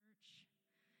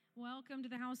Welcome to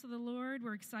the house of the Lord.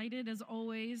 We're excited, as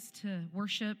always, to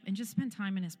worship and just spend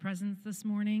time in His presence this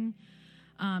morning.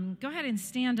 Go ahead and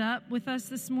stand up with us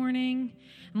this morning,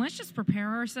 and let's just prepare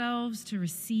ourselves to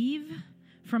receive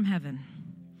from heaven.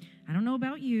 I don't know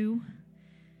about you,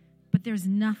 but there's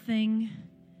nothing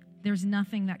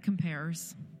that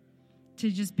compares to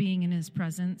just being in His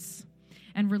presence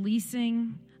and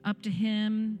releasing up to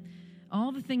Him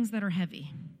all the things that are heavy.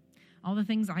 All the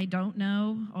things I don't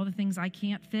know, all the things I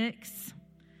can't fix,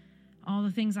 all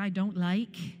the things I don't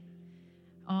like,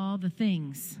 all the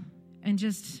things. And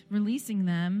just releasing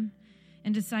them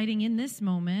and deciding in this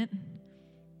moment,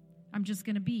 I'm just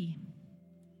going to be.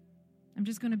 I'm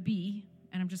just going to be,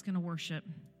 and I'm just going to worship.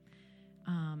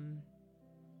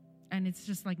 And it's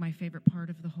just like my favorite part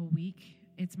of the whole week.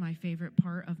 It's my favorite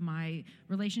part of my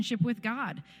relationship with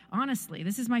God. Honestly,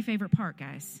 this is my favorite part,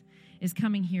 guys, is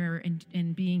coming here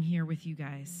and being here with you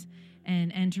guys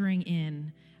and entering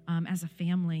in as a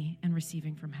family and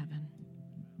receiving from heaven.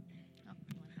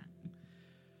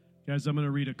 Guys, I'm going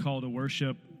to read a call to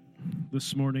worship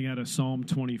this morning out of Psalm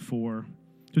 24.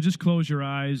 So just close your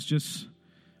eyes. Just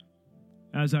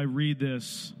as I read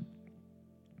this,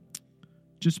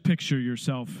 just picture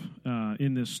yourself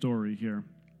in this story here.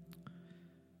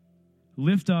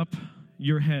 Lift up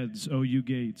your heads, O you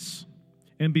gates,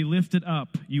 and be lifted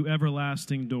up, you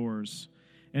everlasting doors,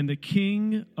 and the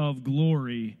King of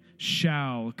glory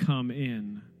shall come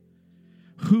in.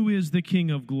 Who is the King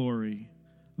of glory?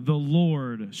 The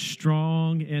Lord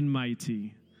strong and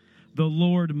mighty, the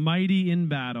Lord mighty in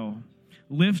battle.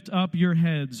 Lift up your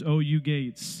heads, O you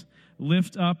gates,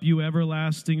 lift up, you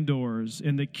everlasting doors,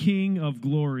 and the King of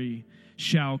glory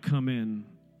shall come in.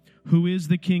 Who is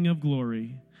the King of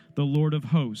glory? The Lord of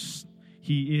hosts.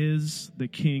 He is the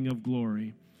King of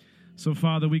glory. So,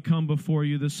 Father, we come before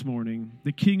you this morning,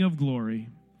 the King of glory,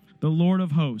 the Lord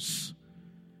of hosts.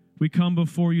 We come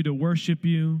before you to worship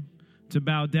you, to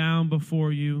bow down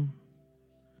before you,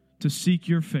 to seek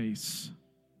your face.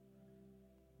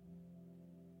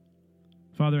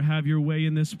 Father, have your way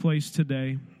in this place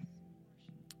today.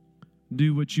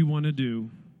 Do what you want to do.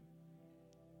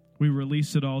 We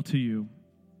release it all to you.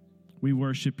 We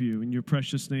worship you. In your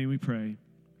precious name we pray.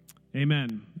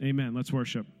 Amen. Amen. Let's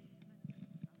worship.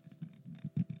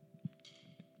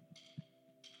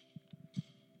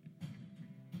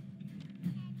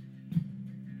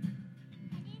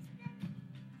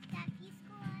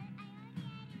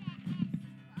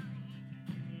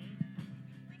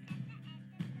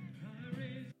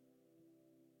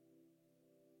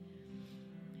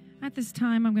 At this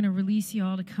time, I'm going to release you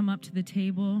all to come up to the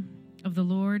table of the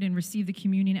Lord and receive the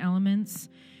communion elements.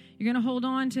 You're going to hold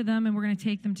on to them, and we're going to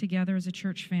take them together as a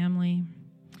church family.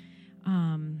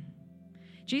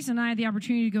 Jason and I had the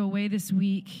opportunity to go away this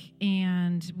week,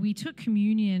 and we took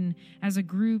communion as a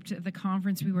group to the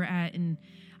conference we were at, and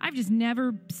I've just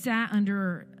never sat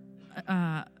under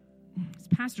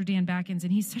Pastor Dan Backins,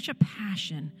 and he's such a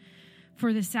passion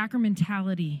for the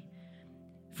sacramentality,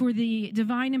 for the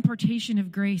divine impartation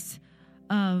of grace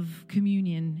of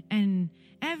communion. And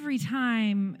every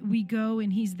time we go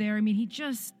and he's there, I mean, he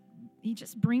just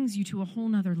brings you to a whole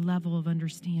nother level of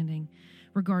understanding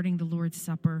regarding the Lord's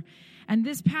Supper. And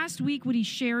this past week, what he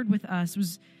shared with us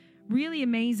was really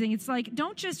amazing. It's like,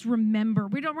 don't just remember.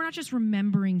 We're not just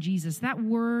remembering Jesus. That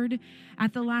word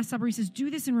at the Last Supper, he says, do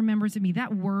this in remembrance of me.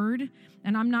 That word,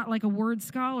 and I'm not like a word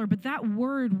scholar, but that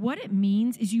word, what it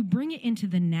means is you bring it into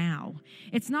the now.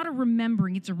 It's not a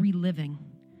remembering, it's a reliving.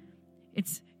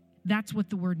 That's what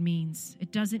the word means.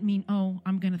 It doesn't mean, oh,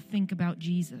 I'm going to think about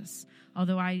Jesus.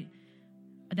 Although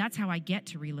that's how I get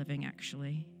to reliving,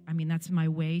 actually. I mean, that's my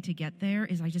way to get there,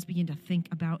 is I just begin to think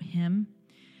about him.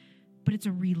 But it's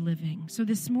a reliving. So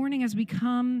this morning, as we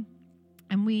come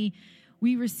and we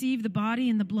receive the body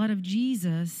and the blood of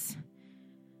Jesus,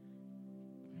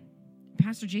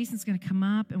 Pastor Jason's going to come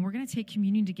up and we're going to take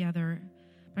communion together.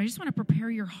 But I just want to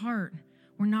prepare your heart.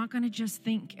 We're not going to just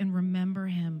think and remember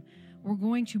him. We're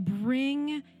going to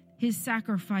bring his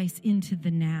sacrifice into the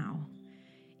now.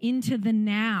 Into the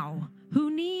now. Who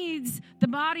needs the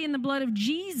body and the blood of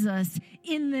Jesus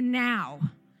in the now?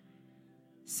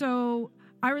 So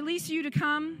I release you to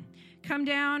come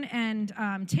down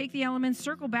and take the elements,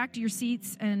 circle back to your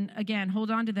seats, and again,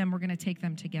 hold on to them. We're going to take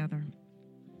them together.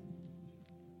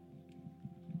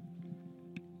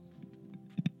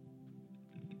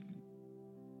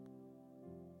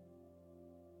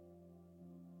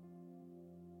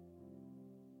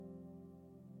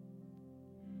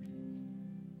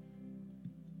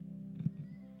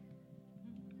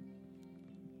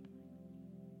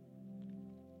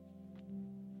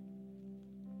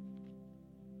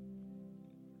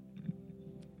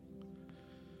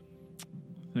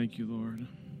 Thank you, Lord.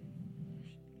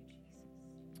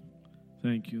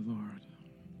 Thank you, Lord.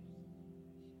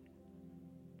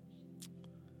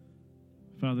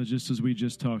 Father, just as we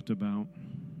just talked about,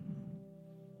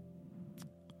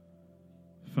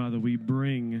 Father, we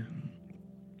bring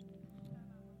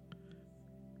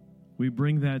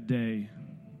that day,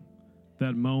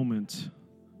 that moment,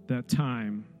 that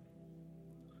time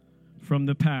from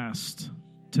the past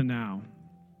to now.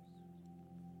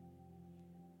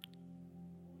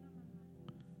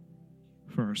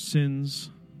 For our sins,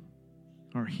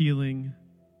 our healing,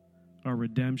 our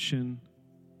redemption,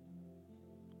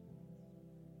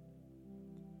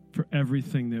 for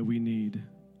everything that we need.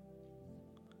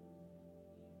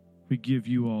 We give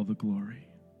you all the glory.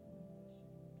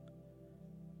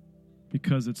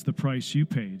 Because it's the price you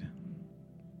paid,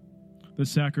 the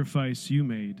sacrifice you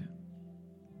made,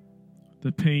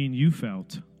 the pain you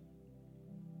felt.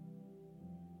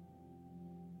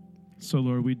 So,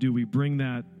 Lord, we bring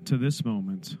that to this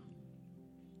moment.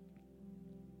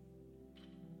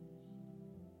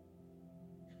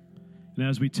 And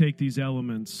as we take these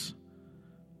elements,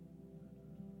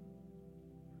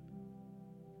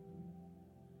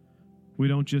 we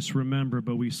don't just remember,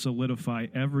 but we solidify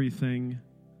everything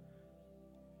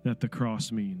that the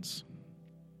cross means.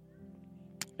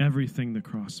 Everything the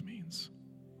cross means.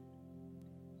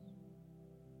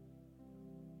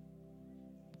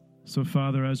 So,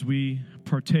 Father, as we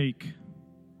partake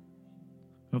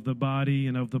of the body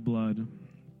and of the blood,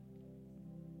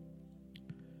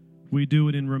 we do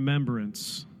it in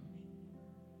remembrance,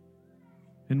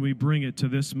 and we bring it to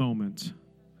this moment,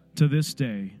 to this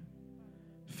day,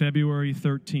 February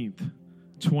 13th,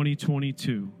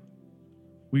 2022.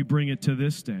 We bring it to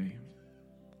this day.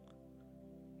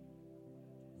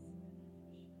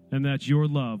 And that your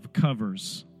love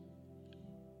covers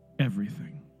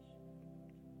everything.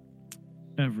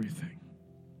 Everything.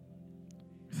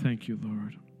 Thank you,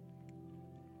 Lord.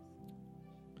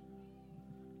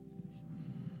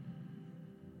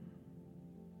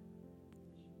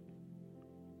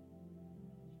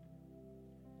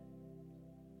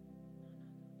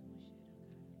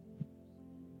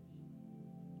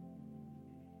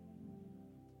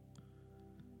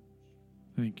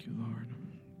 Thank you, Lord.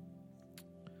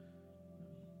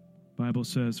 Bible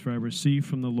says, "For I received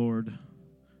from the Lord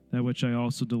that which I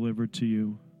also delivered to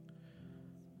you.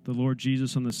 The Lord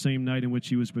Jesus, on the same night in which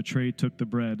he was betrayed, took the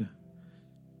bread.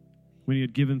 When he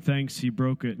had given thanks, he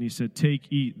broke it, and he said,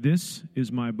 'Take, eat. This is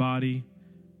my body,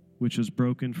 which was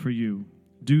broken for you.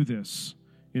 Do this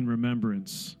in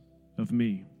remembrance of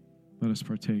me.'" Let us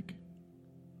partake.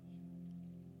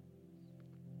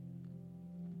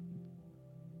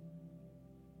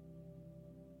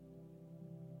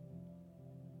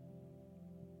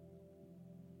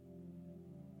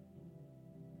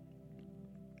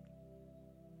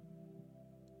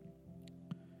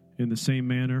 In the same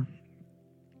manner,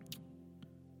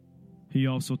 he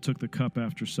also took the cup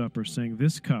after supper, saying,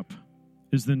 "This cup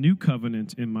is the new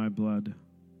covenant in my blood.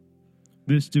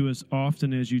 This do as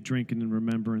often as you drink it in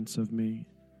remembrance of me.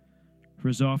 For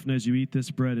as often as you eat this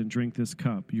bread and drink this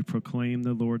cup, you proclaim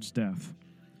the Lord's death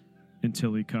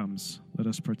until he comes." Let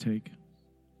us partake.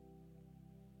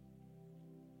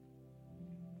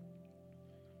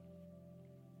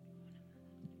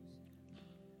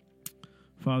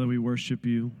 Father, we worship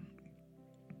you.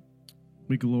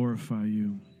 We glorify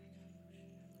you.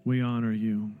 We honor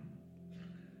you.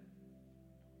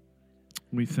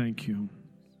 We thank you.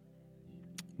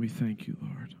 We thank you,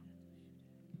 Lord.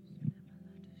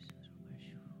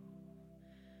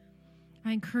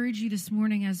 I encourage you this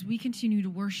morning as we continue to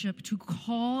worship to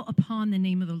call upon the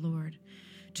name of the Lord,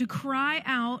 to cry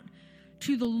out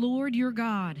to the Lord your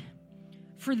God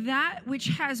for that which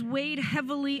has weighed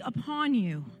heavily upon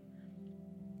you.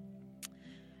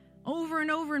 Over and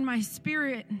over in my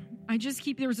spirit,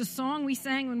 there was a song we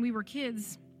sang when we were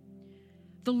kids.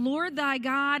 The Lord thy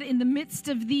God in the midst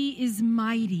of thee is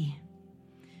mighty.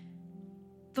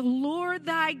 The Lord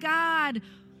thy God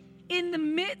in the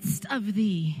midst of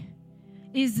thee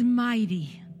is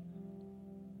mighty.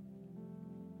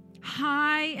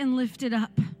 High and lifted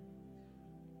up.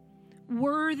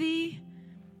 Worthy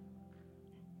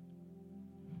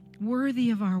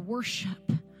of our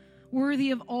worship. Worthy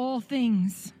of all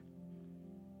things.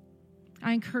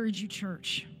 I encourage you,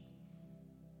 church,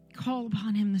 call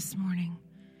upon him this morning.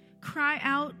 Cry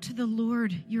out to the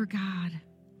Lord your God,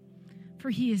 for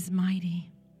he is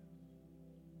mighty.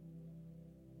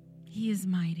 He is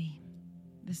mighty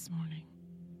this morning.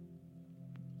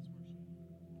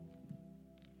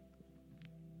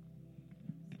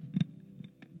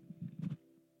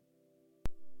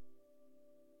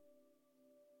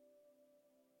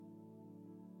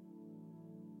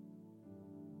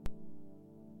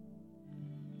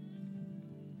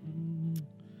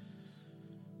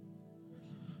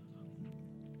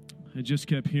 I just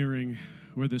kept hearing,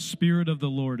 where the Spirit of the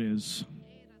Lord is,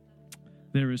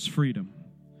 there is freedom.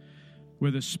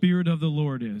 Where the Spirit of the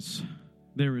Lord is,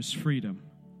 there is freedom.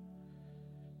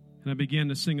 And I began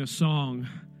to sing a song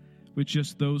with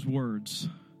just those words.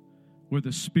 Where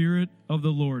the Spirit of the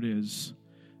Lord is,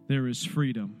 there is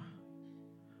freedom.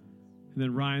 And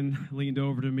then Ryan leaned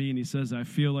over to me and he says, I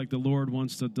feel like the Lord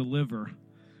wants to deliver.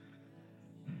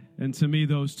 And to me,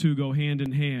 those two go hand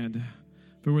in hand.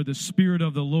 For where the Spirit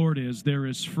of the Lord is, there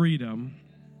is freedom.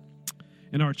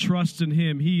 And our trust in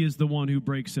Him, He is the one who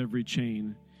breaks every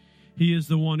chain. He is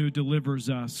the one who delivers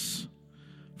us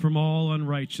from all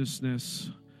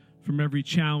unrighteousness, from every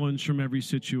challenge, from every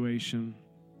situation.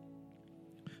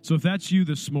 So if that's you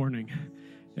this morning,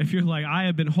 if you're like, I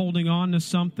have been holding on to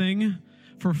something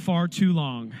for far too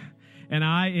long, and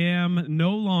I am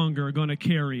no longer going to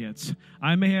carry it.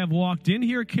 I may have walked in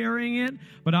here carrying it,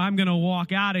 but I'm going to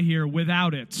walk out of here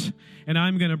without it, and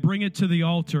I'm going to bring it to the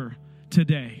altar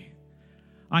today.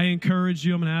 I encourage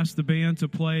you, I'm going to ask the band to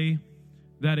play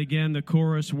that again, the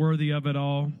chorus, Worthy of It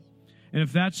All. And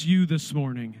if that's you this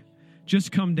morning,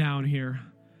 just come down here.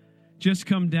 Just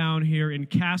come down here and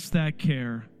cast that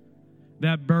care,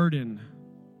 that burden,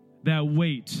 that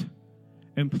weight,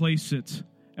 and place it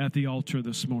at the altar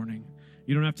this morning.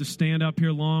 You don't have to stand up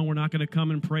here long. We're not going to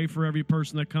come and pray for every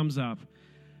person that comes up.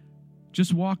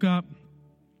 Just walk up,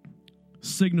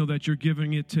 signal that you're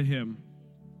giving it to Him,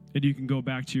 and you can go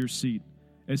back to your seat.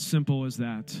 As simple as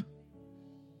that.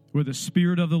 Where the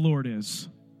Spirit of the Lord is,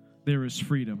 there is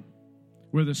freedom.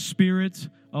 Where the Spirit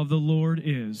of the Lord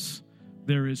is,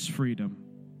 there is freedom.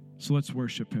 So let's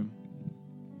worship Him.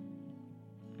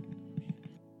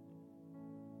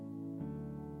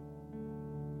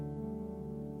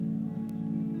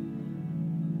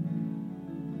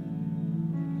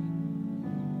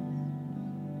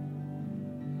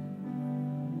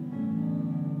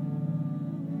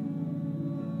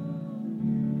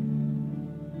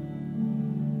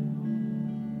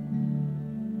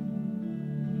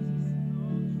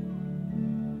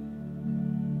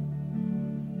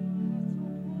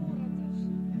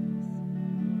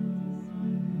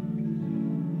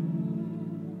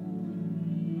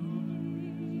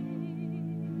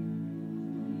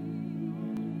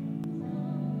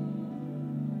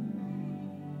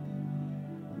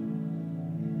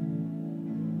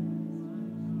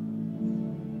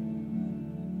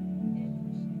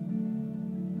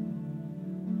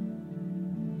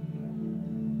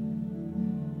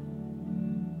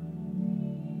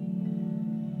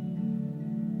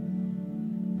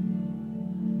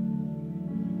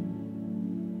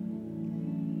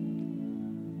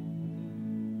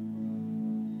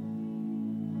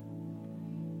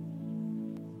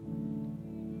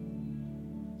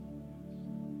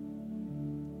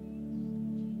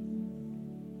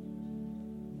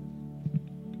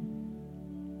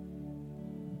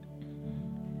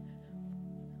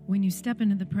 When you step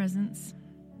into the presence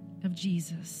of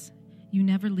Jesus, you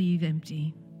never leave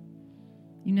empty.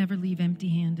 You never leave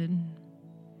empty-handed.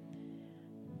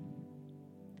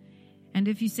 And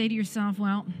if you say to yourself,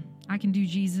 well, I can do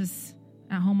Jesus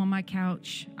at home on my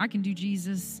couch. I can do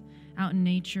Jesus out in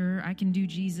nature. I can do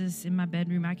Jesus in my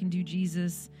bedroom. I can do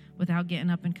Jesus without getting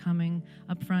up and coming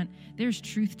up front. There's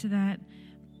truth to that.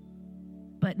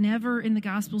 But never in the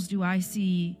Gospels do I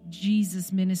see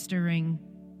Jesus ministering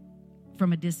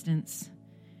from a distance.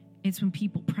 It's when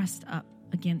people pressed up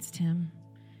against Him.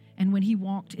 And when He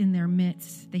walked in their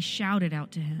midst, they shouted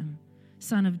out to Him,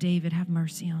 Son of David, have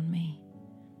mercy on me.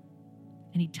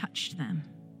 And He touched them.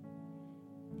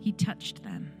 He touched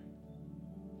them.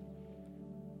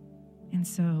 And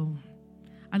so,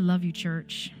 I love you,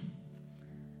 church.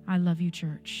 I love you,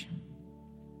 church.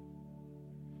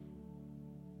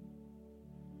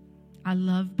 I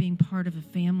love being part of a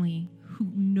family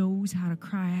who knows how to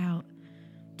cry out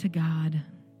to God.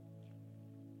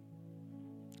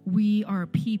 We are a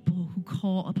people who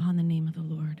call upon the name of the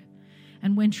Lord.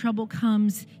 And when trouble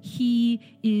comes,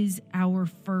 He is our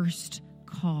first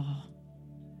call.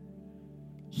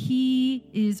 He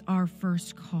is our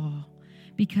first call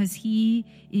because He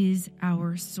is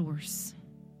our source.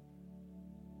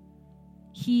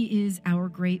 He is our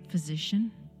great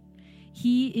physician.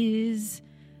 He is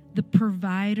the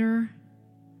provider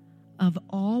of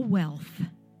all wealth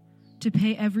to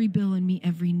pay every bill and meet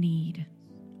every need.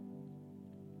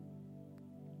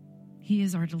 He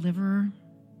is our deliverer,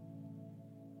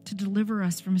 to deliver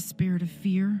us from a spirit of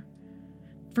fear.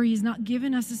 For He has not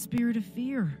given us a spirit of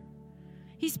fear.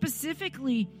 He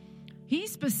specifically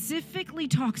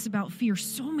talks about fear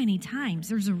so many times.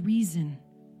 There's a reason.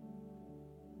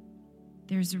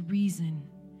 There's a reason.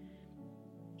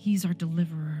 He's our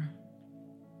deliverer.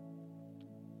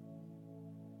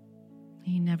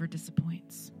 He never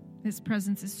disappoints. His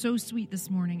presence is so sweet this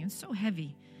morning and so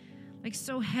heavy. Like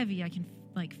so heavy, I can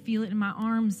feel it in my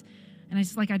arms, and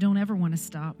it's like I don't ever want to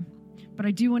stop. But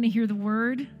I do want to hear the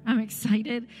word. I'm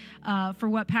excited for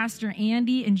what Pastor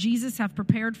Andy and Jesus have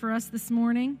prepared for us this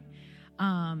morning.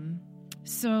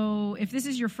 So if this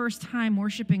is your first time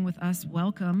worshiping with us,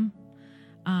 welcome.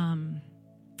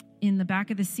 In the back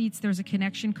of the seats, there's a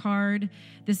connection card.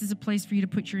 This is a place for you to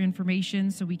put your information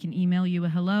so we can email you a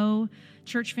hello.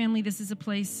 Church family, this is a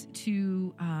place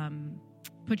to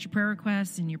put your prayer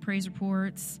requests and your praise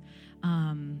reports.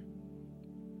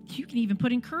 You can even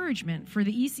put encouragement for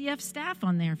the ECF staff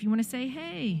on there. If you want to say,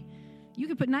 hey, you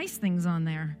can put nice things on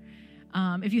there.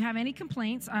 If you have any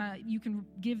complaints, you can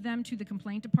give them to the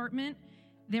complaint department.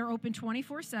 They're open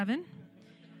 24/7.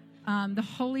 The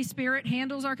Holy Spirit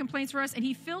handles our complaints for us, and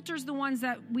he filters the ones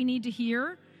that we need to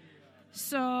hear.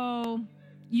 So,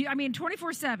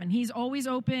 24/7. He's always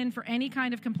open for any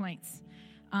kind of complaints.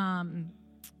 And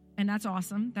that's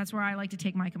awesome. That's where I like to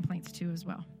take my complaints to as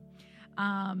well.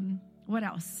 What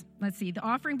else? Let's see. The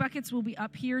offering buckets will be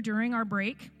up here during our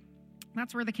break.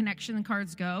 That's where the connection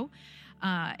cards go.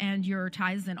 And your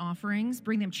tithes and offerings.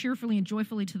 Bring them cheerfully and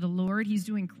joyfully to the Lord. He's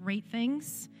doing great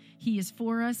things. He is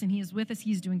for us, and he is with us.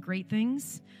 He's doing great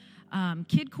things.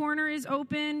 Kid Corner is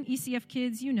open. ECF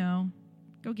kids,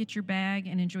 go get your bag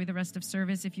and enjoy the rest of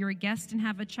service. If you're a guest and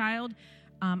have a child,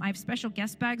 I have special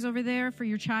guest bags over there for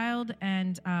your child,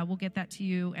 and we'll get that to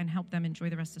you and help them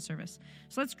enjoy the rest of service.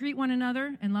 So let's greet one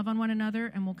another and love on one another,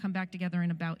 and we'll come back together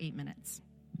in about 8 minutes.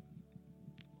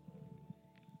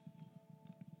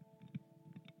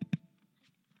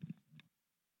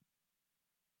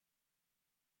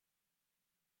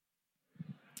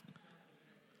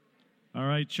 All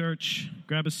right, church,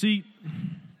 grab a seat.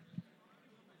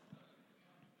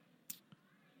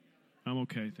 I'm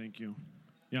okay, thank you.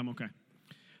 Yeah, I'm okay.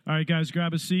 All right, guys,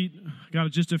 grab a seat. Got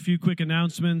just a few quick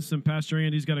announcements, and Pastor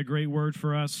Andy's got a great word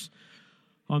for us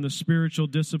on the spiritual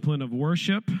discipline of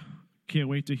worship. Can't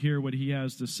wait to hear what he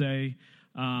has to say.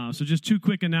 So just two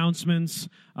quick announcements.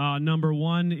 Number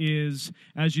one is,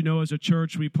 as you know, as a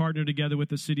church, we partner together with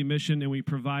the City Mission, and we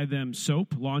provide them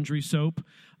soap, laundry soap.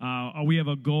 We have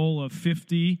a goal of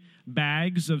 50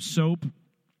 bags of soap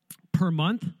per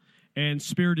month. And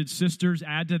Spirited Sisters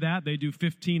add to that. They do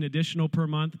 15 additional per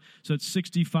month. So it's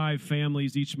 65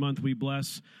 families each month we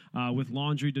bless with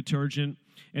laundry detergent.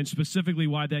 And specifically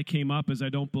why that came up is I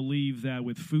don't believe that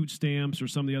with food stamps or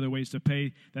some of the other ways to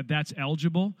pay that's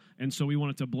eligible. And so we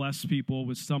wanted to bless people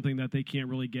with something that they can't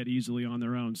really get easily on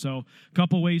their own. So a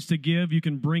couple ways to give. You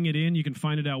can bring it in. You can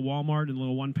find it at Walmart in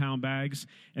little 1-pound bags.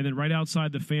 And then right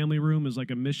outside the family room is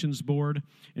like a missions board.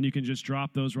 And you can just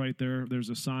drop those right there. There's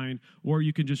a sign. Or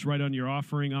you can just write on your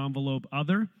offering envelope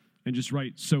other and just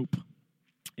write soap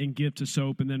and give to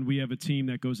soap. And then we have a team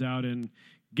that goes out and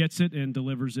gets it and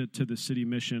delivers it to the City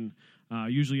Mission,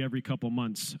 usually every couple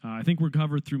months. I think we're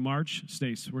covered through March.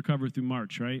 Stace, we're covered through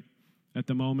March, right? At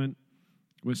the moment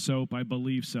with soap, I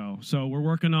believe so. So we're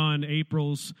working on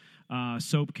April's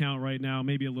soap count right now,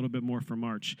 maybe a little bit more for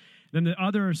March. Then the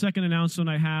other second announcement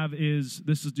I have is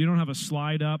you don't have a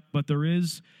slide up, but there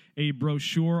is a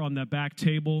brochure on that back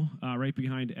table right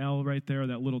behind L right there,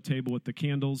 that little table with the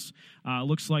candles.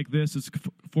 Looks like this. It's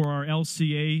for our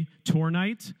LCA tour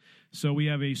night. So we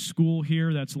have a school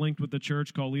here that's linked with the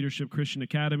church called Leadership Christian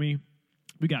Academy.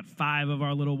 We got 5 of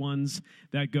our little ones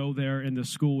that go there, and the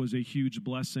school is a huge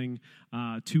blessing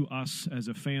to us as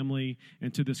a family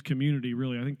and to this community,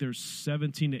 really. I think there's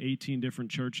 17 to 18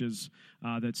 different churches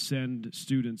that send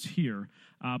students here.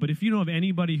 But if you know of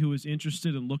anybody who is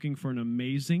interested in looking for an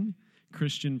amazing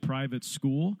Christian private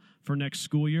school for next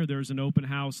school year, there's an open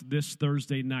house this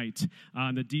Thursday night.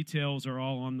 The details are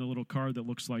all on the little card that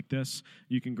looks like this.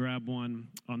 You can grab one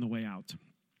on the way out.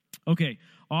 Okay,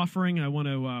 offering. I want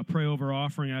to pray over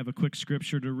offering. I have a quick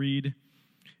scripture to read,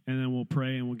 and then we'll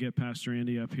pray, and we'll get Pastor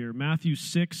Andy up here. Matthew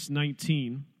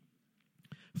 6:19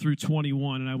 through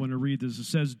 21, and I want to read this. It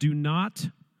says, "Do not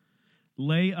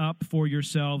lay up for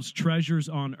yourselves treasures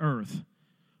on earth,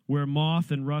 where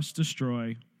moth and rust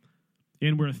destroy,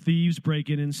 and where thieves break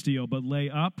in and steal, but lay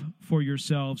up for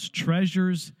yourselves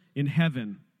treasures in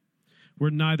heaven, where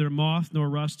neither moth nor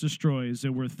rust destroys,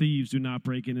 and where thieves do not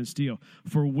break in and steal.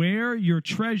 For where your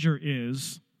treasure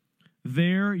is,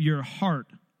 there your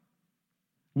heart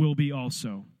will be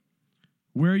also."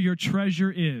 Where your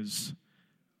treasure is,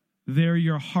 there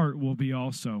your heart will be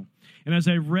also. And as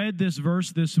I read this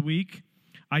verse this week,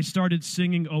 I started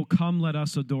singing, "Oh, come, let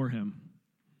us adore him."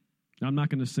 Now, I'm not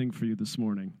going to sing for you this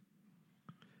morning.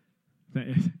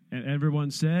 And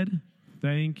everyone said,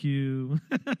 "Thank you."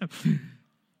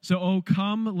 So, oh,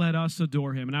 come, let us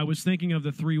adore him. And I was thinking of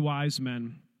the three wise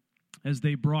men as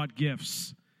they brought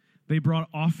gifts. They brought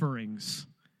offerings.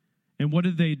 And what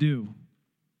did they do?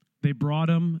 They brought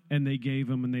them and they gave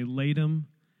them and they laid them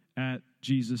at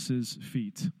Jesus'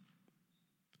 feet.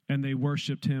 And they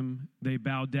worshiped him. They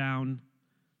bowed down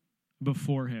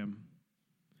before him.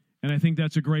 And I think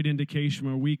that's a great indication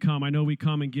where we come. I know we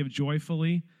come and give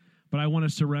joyfully, but I want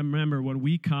us to remember when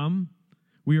we come,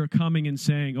 we are coming and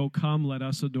saying, oh, come, let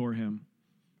us adore him,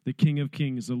 the King of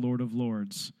Kings, the Lord of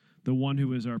Lords, the one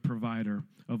who is our provider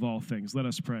of all things. Let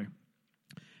us pray.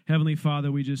 Heavenly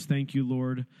Father, we just thank you,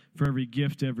 Lord, for every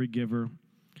gift, every giver.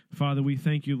 Father, we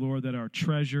thank you, Lord, that our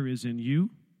treasure is in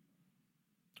you.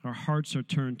 Our hearts are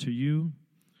turned to you.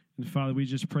 And Father, we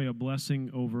just pray a blessing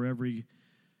over every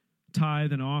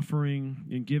tithe and offering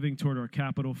and giving toward our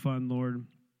capital fund, Lord,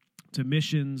 to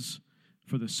missions,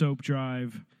 for the soap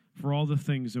drive, for all the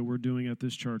things that we're doing at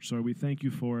this church. Lord, we thank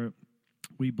you for it.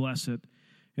 We bless it.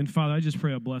 And Father, I just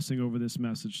pray a blessing over this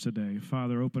message today.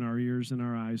 Father, open our ears and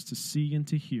our eyes to see and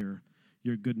to hear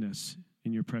your goodness.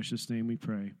 In your precious name we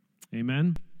pray.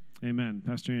 Amen. Amen.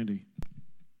 Pastor Andy.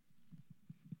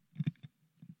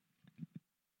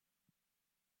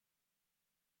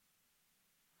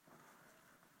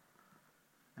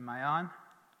 Am I on?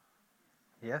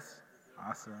 Yes?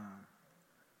 Awesome.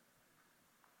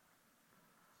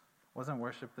 Wasn't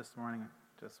worship this morning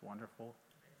just wonderful?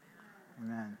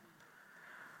 Amen.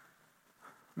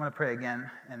 I'm going to pray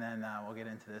again, and then we'll get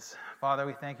into this. Father,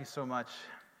 we thank you so much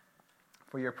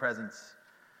for your presence.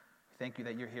 Thank you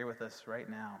that you're here with us right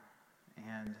now,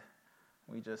 and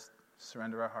we just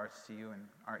surrender our hearts to you and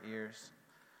our ears,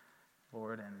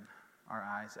 Lord, and our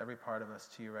eyes, every part of us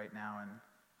to you right now, and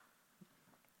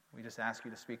we just ask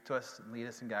you to speak to us and lead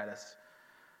us and guide us.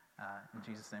 In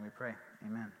Jesus' name we pray.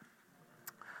 Amen.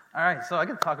 All right, so I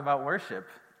can talk about worship.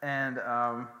 And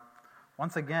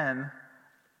once again,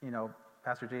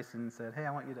 Pastor Jason said, hey,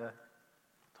 I want you to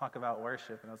talk about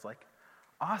worship. And I was like,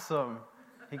 awesome.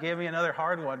 He gave me another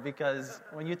hard one because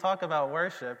when you talk about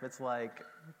worship, it's like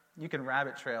you can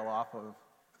rabbit trail off of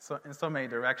in so many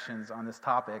directions on this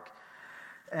topic.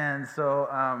 And so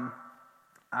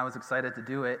I was excited to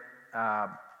do it.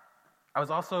 I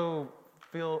was also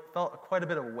felt quite a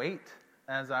bit of weight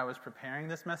as I was preparing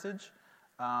this message,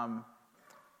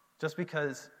 just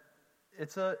because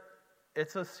it's a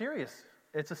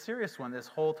serious one. This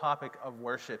whole topic of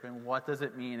worship and what does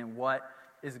it mean and what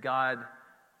is God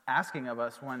asking of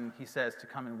us when He says to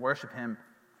come and worship Him.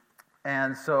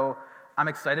 And so I'm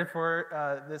excited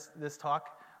for this talk,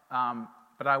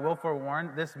 but I will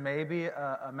forewarn this may be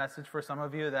a message for some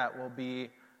of you that will be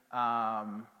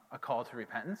a call to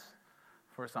repentance.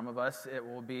 For some of us, it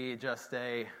will be just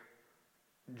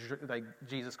like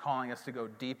Jesus calling us to go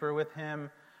deeper with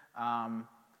Him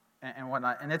and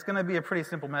whatnot. And it's going to be a pretty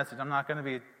simple message. I'm not going to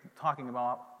be talking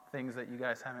about things that you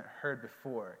guys haven't heard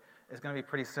before. It's going to be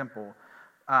pretty simple.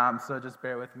 So just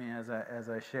bear with me as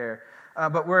I share.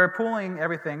 But we're pulling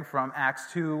everything from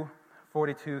Acts 2,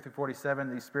 42 through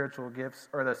 47, these spiritual gifts,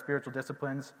 or the spiritual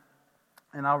disciplines.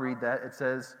 And I'll read that. It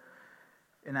says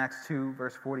in Acts 2,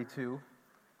 verse 42,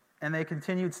 and they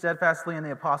continued steadfastly in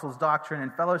the apostles' doctrine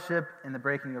and fellowship, in the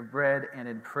breaking of bread, and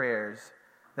in prayers.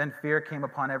 Then fear came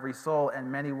upon every soul,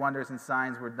 and many wonders and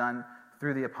signs were done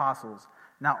through the apostles.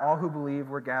 Now all who believed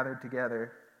were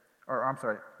together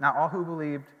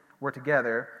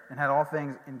and had all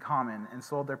things in common, and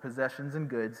sold their possessions and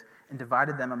goods, and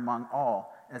divided them among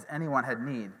all, as anyone had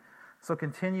need. So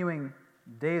continuing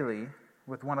daily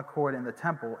with one accord in the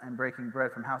temple and breaking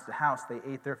bread from house to house, they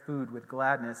ate their food with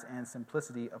gladness and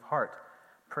simplicity of heart,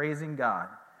 praising God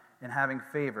and having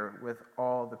favor with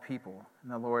all the people.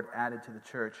 And the Lord added to the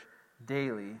church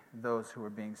daily those who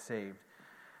were being saved.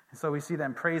 And so we see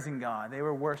them praising God. They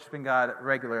were worshiping God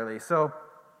regularly. So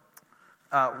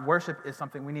worship is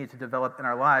something we need to develop in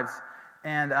our lives.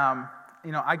 And,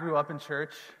 I grew up in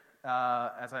church,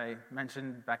 as I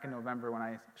mentioned back in November when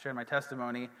I shared my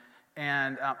testimony.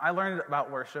 And I learned about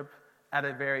worship at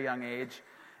a very young age.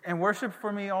 And worship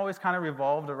for me always kind of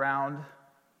revolved around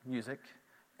music.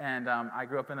 And I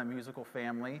grew up in a musical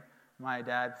family. My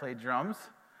dad played drums.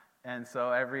 And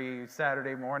so every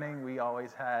Saturday morning, we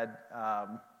always had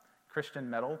Christian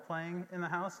metal playing in the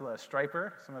house,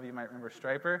 Stryper. Some of you might remember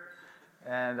Stryper.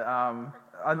 And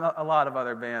a lot of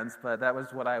other bands, but that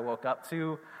was what I woke up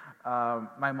to.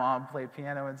 My mom played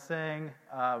piano and sang.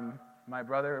 My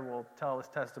brother will tell his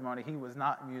testimony. He was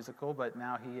not musical, but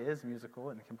now he is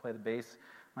musical and can play the bass.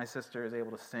 My sister is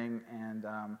able to sing, and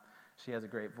she has a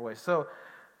great voice. So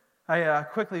I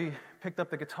quickly picked up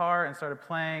the guitar and started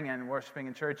playing and worshiping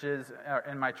in churches,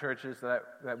 in my churches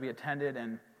that we attended.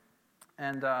 And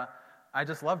And I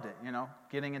just loved it,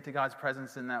 getting into God's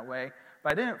presence in that way.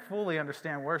 But I didn't fully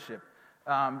understand worship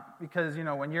because,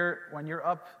 when you're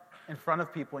up in front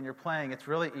of people and you're playing, it's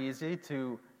really easy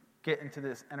to get into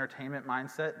this entertainment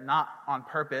mindset, not on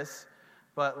purpose,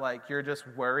 but like you're just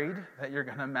worried that you're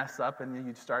going to mess up, and then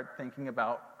you start thinking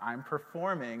about, I'm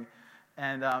performing.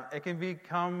 And it can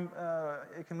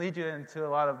lead you into a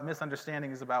lot of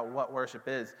misunderstandings about what worship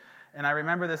is. And I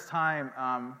remember this time,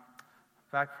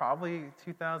 back probably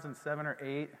 2007 or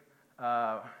 8,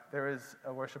 there was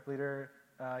a worship leader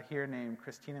here named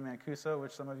Christina Mancuso,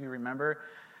 which some of you remember.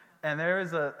 And there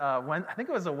was I think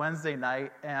it was a Wednesday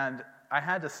night, and I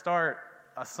had to start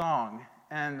a song.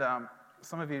 And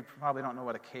some of you probably don't know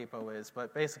what a capo is,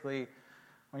 but basically,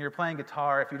 when you're playing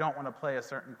guitar, if you don't want to play a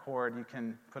certain chord, you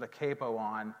can put a capo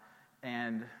on,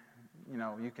 and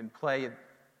you can play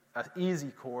an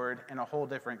easy chord in a whole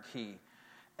different key.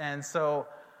 And so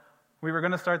we were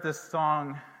going to start this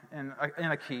song in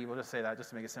a key. We'll just say that, just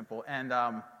to make it simple. And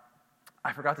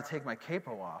I forgot to take my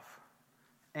capo off,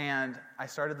 and I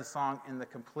started the song in the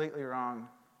completely wrong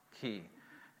key.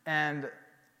 And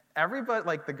everybody,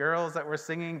 like the girls that were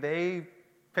singing, they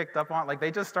picked up on,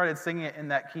 they just started singing it in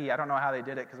that key. I don't know how they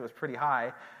did it because it was pretty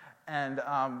high. And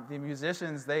the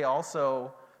musicians, they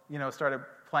also, started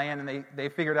playing, and they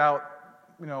figured out,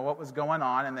 what was going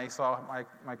on, and they saw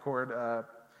my chord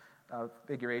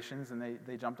figurations, and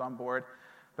they jumped on board.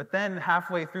 But then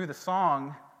halfway through the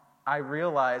song, I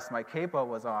realized my capo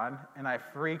was on, and I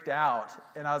freaked out,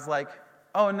 and I was like,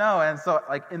 oh no. And so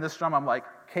in the strum, I'm like,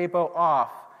 capo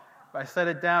off. I set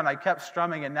it down, I kept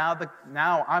strumming, and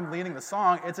now I'm leading the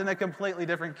song. It's in a completely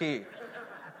different key.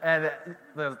 And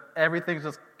everything's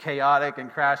just chaotic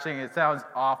and crashing. It sounds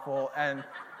awful. And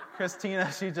Christina,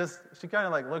 she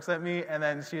kind of looks at me, and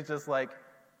then she just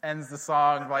ends the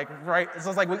song right. It's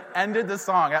just we ended the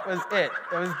song. That was it.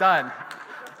 It was done.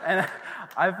 And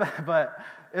but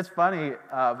it's funny,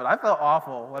 but I felt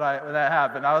awful when that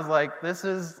happened. I was like,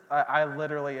 I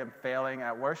literally am failing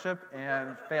at worship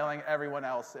and failing everyone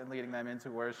else in leading them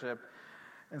into worship.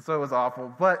 And so it was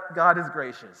awful. But God is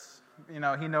gracious. He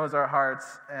knows our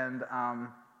hearts. And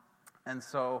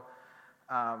so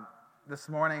this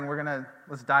morning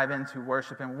let's dive into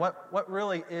worship. And what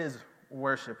really is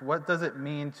worship? What does it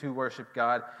mean to worship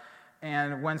God?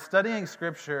 And when studying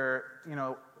Scripture,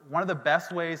 one of the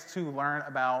best ways to learn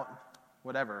about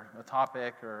whatever, a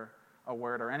topic or a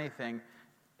word or anything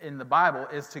in the Bible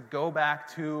is to go back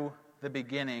to the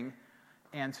beginning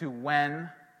and to when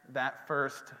that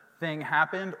first thing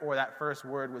happened or that first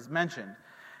word was mentioned.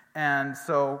 And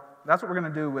so that's what we're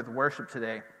going to do with worship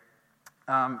today.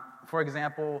 For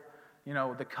example,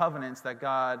 the covenants that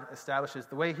God establishes,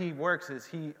 the way he works is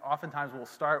he oftentimes will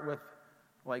start with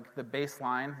the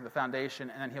baseline, the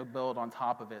foundation, and then he'll build on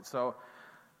top of it. So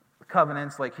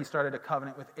covenants, he started a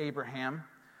covenant with Abraham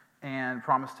and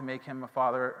promised to make him a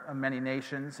father of many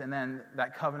nations, and then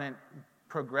that covenant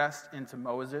progressed into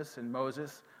Moses, and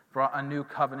Moses brought a new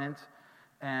covenant,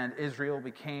 and Israel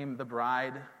became the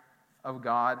bride of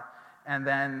God, and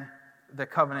then the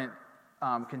covenant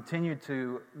continued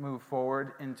to move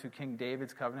forward into King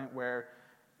David's covenant, where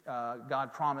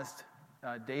God promised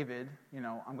David,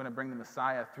 I'm going to bring the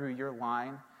Messiah through your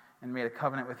line, and made a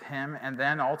covenant with him. And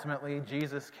then ultimately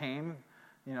Jesus came,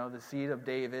 the seed of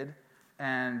David,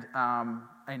 and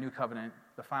a new covenant,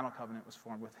 the final covenant, was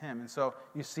formed with him. And so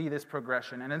you see this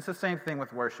progression. And it's the same thing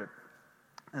with worship.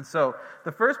 And so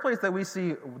the first place that we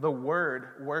see the word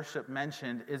worship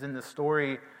mentioned is in the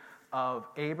story of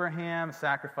Abraham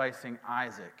sacrificing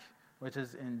Isaac, which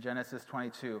is in Genesis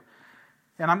 22.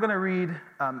 And I'm going to read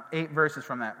 8 verses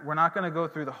from that. We're not going to go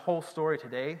through the whole story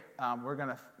today. We're going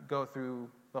to go through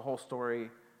the whole story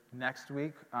next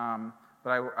week,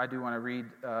 but I do want to read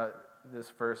this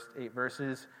first 8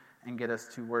 verses and get us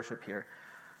to worship here.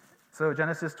 So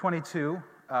Genesis 22,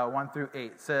 1 through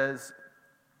 8 says,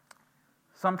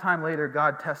 sometime later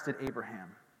God tested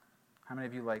Abraham. How many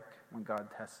of you like when God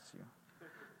tests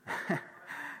you?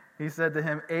 He said to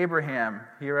him, Abraham,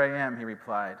 here I am, he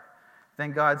replied.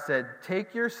 Then God said,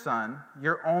 take your son,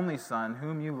 your only son,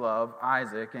 whom you love,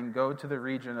 Isaac, and go to the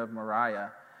region of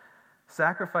Moriah.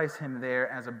 Sacrifice him there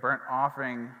as a burnt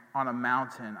offering on a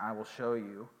mountain I will show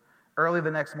you. Early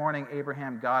the next morning,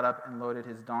 Abraham got up and loaded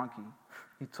his donkey.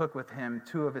 He took with him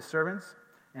 2 of his servants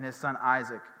and his son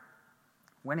Isaac.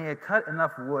 When he had cut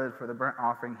enough wood for the burnt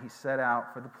offering, he set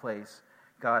out for the place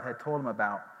God had told him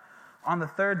about. On the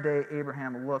 3rd day,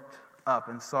 Abraham looked up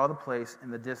and saw the place in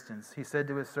the distance. He said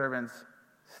to his servants,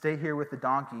 stay here with the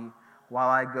donkey while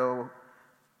I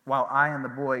and the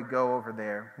boy go over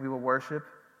there. We will worship.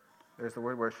 There's the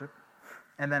word worship.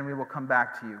 And then we will come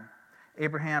back to you.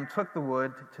 Abraham took the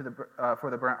wood for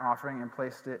the burnt offering and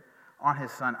placed it on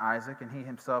his son Isaac, and he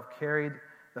himself carried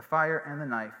the fire and the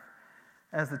knife.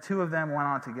 As the two of them went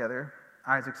on together,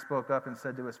 Isaac spoke up and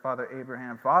said to his father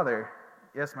Abraham, "Father."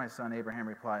 "Yes, my son," Abraham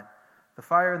replied. "The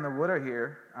fire and the wood are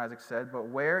here," Isaac said, "but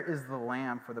where is the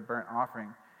lamb for the burnt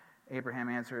offering?" Abraham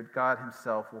answered, "God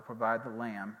himself will provide the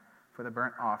lamb for the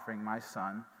burnt offering, my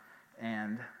son."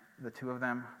 And the two of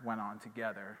them went on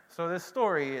together. So this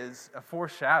story is a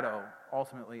foreshadow,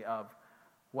 ultimately, of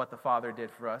what the Father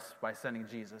did for us by sending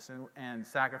Jesus and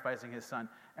sacrificing his son.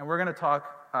 And we're going to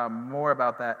talk more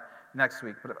about that next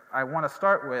week. But I want to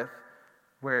start with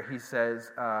where he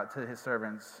says to his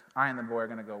servants, "I and the boy are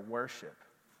going to go worship."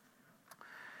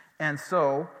 And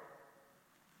so,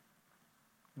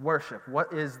 worship,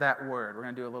 what is that word? We're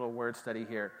going to do a little word study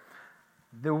here.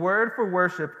 The word for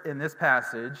worship in this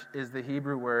passage is the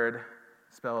Hebrew word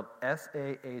spelled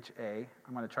S-A-H-A.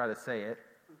 I'm going to try to say it.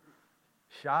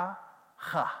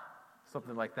 Shah-ha,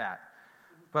 something like that.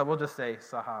 But we'll just say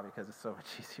saha because it's so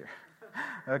much easier.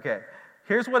 Okay,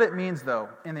 here's what it means, though,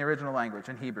 in the original language,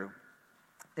 in Hebrew.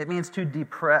 It means to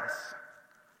depress,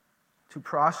 to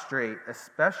prostrate,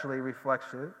 especially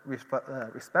reflexive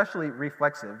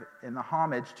in the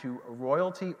homage to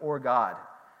royalty or God.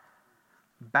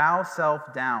 Bow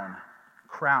self down,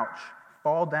 crouch,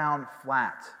 fall down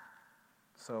flat,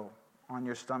 so on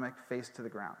your stomach, face to the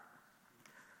ground.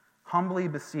 Humbly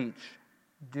beseech,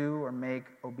 do or make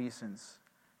obeisance,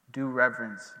 do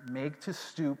reverence, make to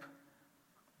stoop,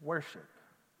 worship.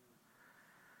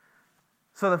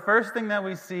 So the first thing that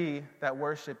we see that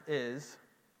worship is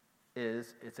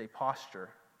it's a posture.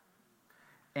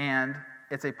 And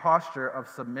it's a posture of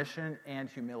submission and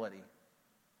humility.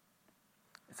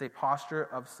 It's a posture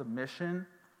of submission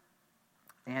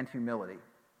and humility.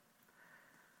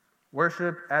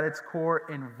 Worship at its core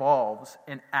involves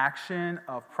an action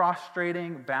of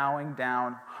prostrating, bowing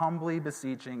down, humbly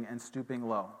beseeching, and stooping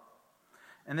low.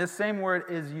 And this same word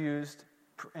is used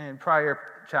in prior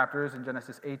chapters in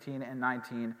Genesis 18 and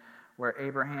 19, where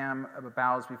Abraham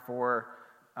bows before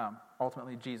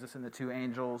ultimately Jesus and the two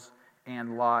angels,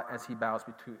 and Lot as he bows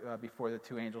before the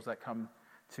two angels that come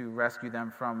to rescue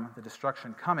them from the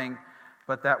destruction coming.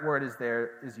 But that word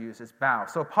is used as bow.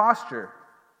 So posture.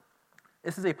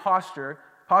 This is a posture.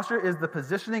 Posture is the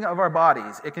positioning of our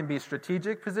bodies. It can be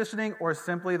strategic positioning or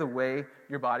simply the way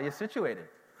your body is situated.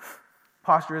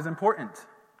 Posture is important.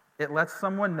 It lets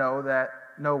someone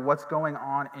know what's going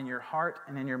on in your heart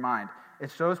and in your mind.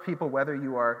 It shows people whether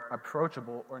you are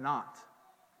approachable or not.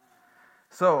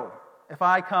 So, if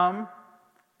I come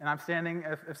and I'm standing,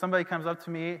 if somebody comes up to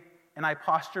me and I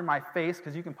posture my face,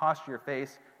 because you can posture your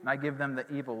face, and I give them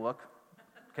the evil look,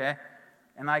 okay?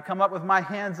 And I come up with my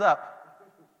hands up,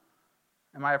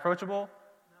 am I approachable?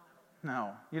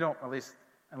 No. You don't, at least,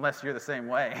 unless you're the same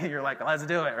way. You're like, let's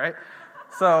do it, right?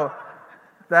 So,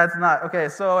 that's not, okay,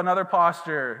 so another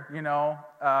posture,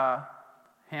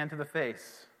 hand to the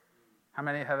face. How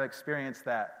many have experienced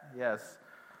that? Yes.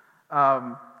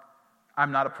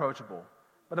 I'm not approachable.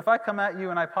 But if I come at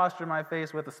you and I posture my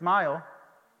face with a smile,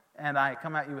 and I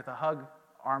come at you with a hug,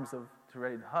 arms to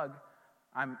ready to hug,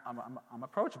 I'm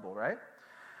approachable, right?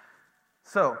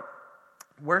 So,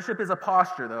 worship is a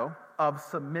posture, though, of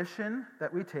submission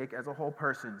that we take as a whole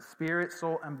person, spirit,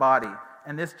 soul, and body.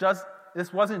 And this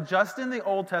wasn't just in the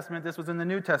Old Testament, this was in the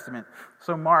New Testament.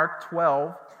 So Mark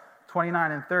 12,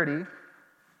 29 and 30,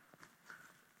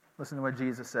 listen to what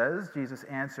Jesus says. Jesus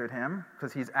answered him,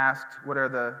 because he's asked,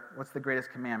 what's the greatest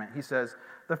commandment? He says,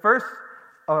 "The first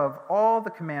of all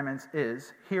the commandments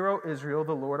is, Hear, O Israel,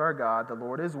 the Lord our God, the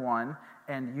Lord is one,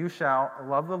 and you shall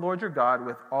love the Lord your God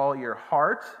with all your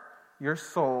heart, your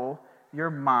soul, your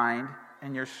mind,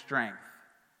 and your strength."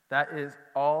 That is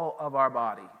all of our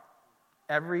body.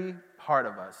 Every part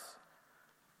of us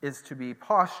is to be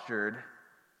postured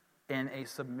in a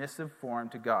submissive form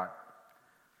to God.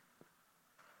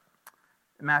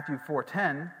 In Matthew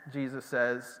 4:10, Jesus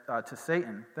says to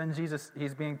Satan,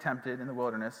 he's being tempted in the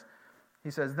wilderness.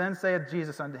 He says, "Then saith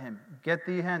Jesus unto him, Get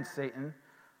thee hence, Satan,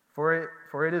 for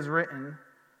it is written,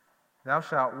 Thou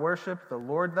shalt worship the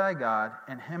Lord thy God,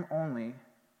 and him only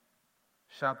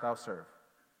shalt thou serve."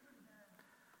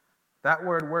 That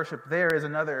word worship there is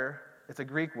it's a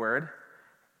Greek word,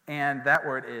 and that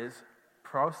word is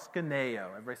proskuneo.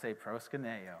 Everybody say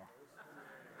proskuneo.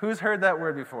 Who's heard that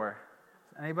word before?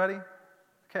 Anybody?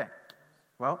 Okay.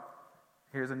 Well,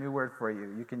 here's a new word for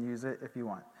you. You can use it if you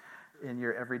want in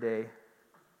your everyday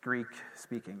Greek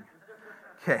speaking.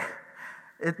 Okay.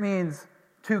 It means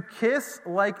to kiss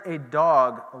like a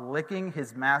dog licking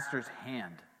his master's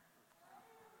hand.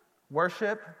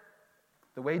 Worship,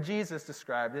 the way Jesus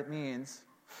described it, means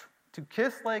To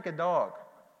kiss like a dog.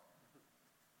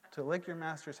 To lick your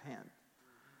master's hand.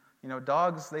 You know,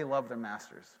 dogs, they love their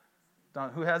masters.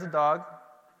 Who has a dog?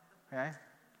 Okay?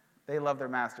 They love their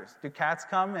masters. Do cats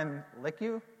come and lick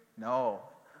you? No.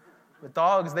 But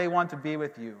dogs, they want to be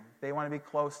with you. They want to be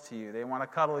close to you. They want to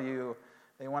cuddle you.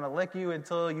 They want to lick you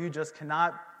until you just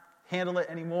cannot handle it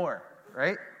anymore,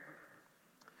 right?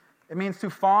 It means to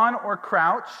fawn or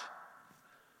crouch.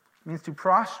 It means to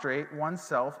prostrate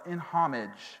oneself in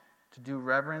homage, to do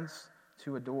reverence,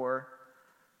 to adore.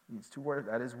 It means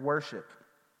that is worship.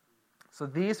 So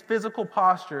these physical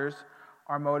postures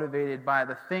are motivated by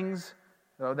the things,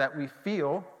 though, that we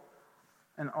feel,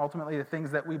 and ultimately the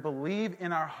things that we believe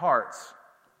in our hearts.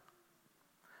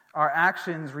 Our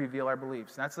actions reveal our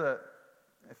beliefs.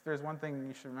 If there's one thing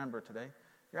you should remember today,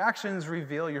 your actions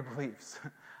reveal your beliefs.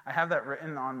 I have that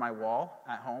written on my wall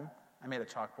at home. I made a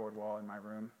chalkboard wall in my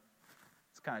room.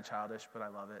 It's kind of childish, but I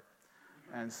love it.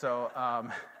 And so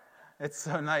it's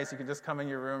so nice. You can just come in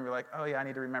your room and be like, oh yeah, I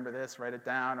need to remember this, write it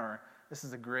down, or this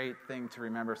is a great thing to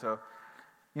remember. So,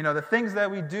 you know, the things that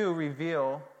we do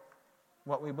reveal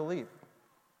what we believe.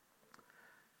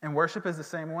 And worship is the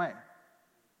same way.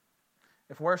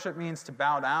 If worship means to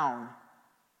bow down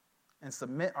and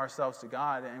submit ourselves to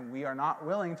God, and we are not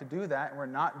willing to do that, and we're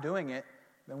not doing it,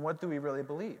 then what do we really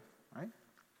believe, right?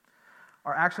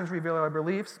 Our actions reveal our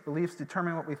beliefs. Beliefs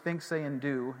determine what we think, say, and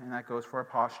do, and that goes for our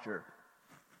posture.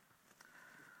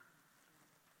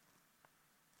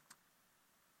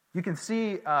 You can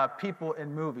see people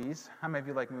in movies. How many of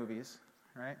you like movies,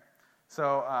 right?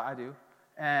 So I do.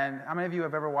 And how many of you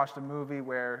have ever watched a movie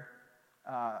where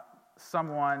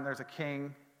there's a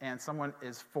king, and someone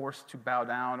is forced to bow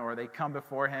down, or they come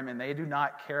before him and they do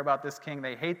not care about this king,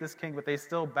 they hate this king, but they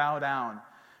still bow down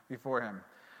before him?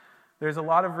 There's a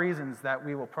lot of reasons that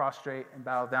we will prostrate and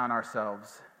bow down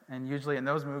ourselves. And usually in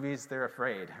those movies, they're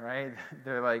afraid, right?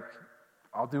 They're like,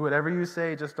 I'll do whatever you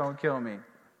say, just don't kill me.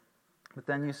 But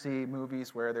then you see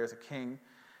movies where there's a king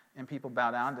and people bow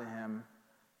down to him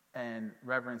in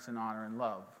reverence and honor and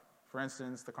love. For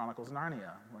instance, the Chronicles of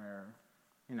Narnia, where,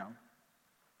 you know,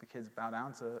 the kids bow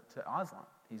down to Aslan.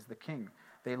 He's the king.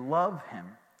 They love him.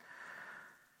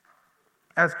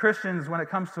 As Christians, when it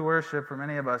comes to worship, for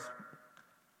many of us,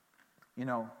 you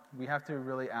know, we have to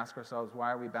really ask ourselves,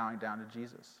 why are we bowing down to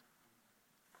Jesus?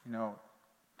 You know,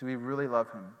 do we really love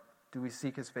him? Do we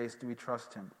seek his face? Do we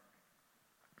trust him?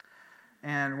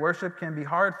 And worship can be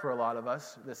hard for a lot of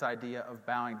us, this idea of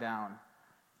bowing down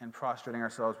and prostrating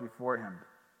ourselves before him.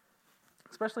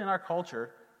 Especially in our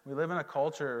culture. We live in a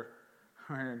culture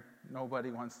where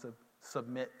nobody wants to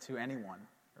submit to anyone,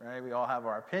 right? We all have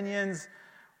our opinions.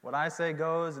 What I say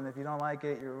goes, and if you don't like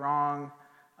it, you're wrong.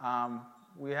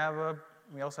 We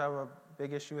also have a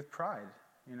big issue with pride,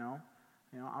 you know.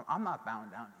 I'm not bowing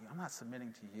down to you. I'm not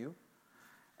submitting to you.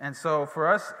 And so for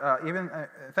us,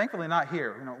 thankfully not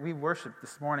here. You know, we worshiped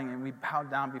this morning and we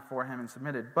bowed down before him and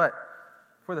submitted. But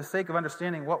for the sake of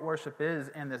understanding what worship is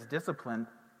and this discipline,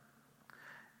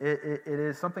 it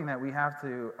is something that we have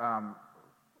to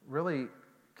really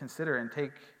consider and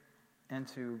take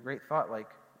into great thought. Like,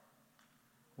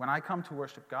 when I come to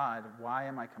worship God, why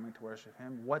am I coming to worship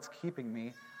him? What's keeping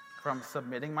me from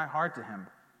submitting my heart to him?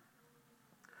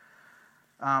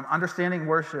 Understanding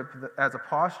worship as a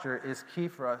posture is key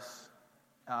for us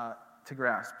to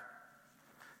grasp,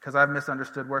 because I've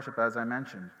misunderstood worship, as I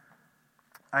mentioned.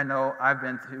 I know I've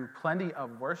been to plenty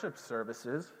of worship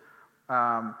services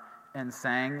and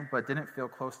sang, but didn't feel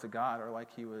close to God or like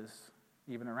he was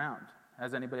even around.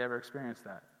 Has anybody ever experienced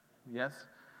that? Yes?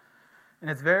 And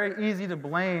it's very easy to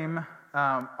blame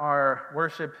our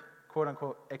worship,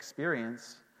 quote-unquote,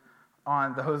 experience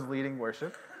on those leading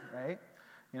worship, right?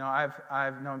 You know,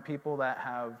 I've known people that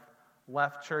have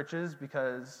left churches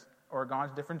or gone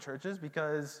to different churches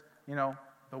because, you know,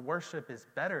 the worship is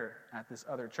better at this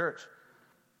other church.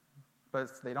 But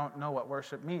they don't know what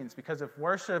worship means. Because if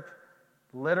worship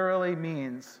literally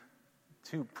means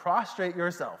to prostrate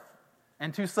yourself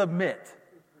and to submit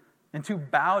and to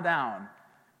bow down,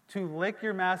 to lick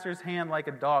your master's hand like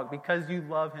a dog because you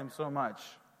love him so much,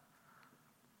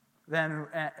 then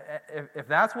if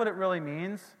that's what it really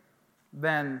means,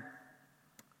 then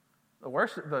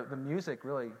the music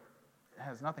really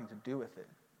has nothing to do with it.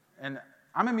 And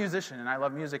I'm a musician, and I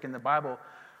love music. In the Bible,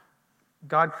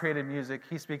 God created music.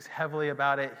 He speaks heavily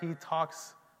about it. He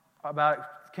talks about it.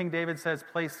 King David says,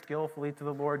 play skillfully to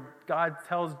the Lord. God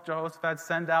tells Jehoshaphat,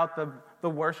 send out the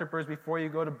worshipers before you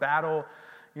go to battle.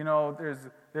 You know,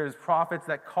 there's prophets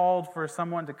that called for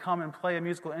someone to come and play a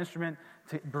musical instrument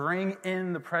to bring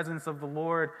in the presence of the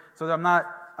Lord. So that I'm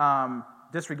not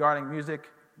disregarding music,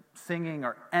 singing,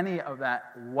 or any of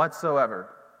that whatsoever.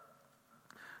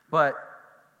 But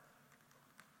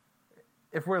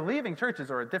if we're leaving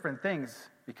churches or different things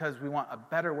because we want a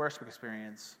better worship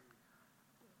experience,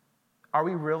 are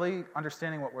we really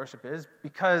understanding what worship is?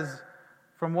 Because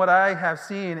from what I have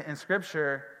seen in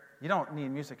Scripture, you don't need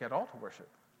music at all to worship.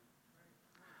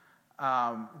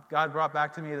 God brought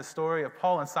back to me the story of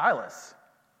Paul and Silas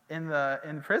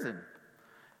in prison.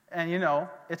 And,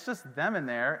 it's just them in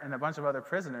there and a bunch of other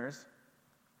prisoners.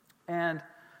 And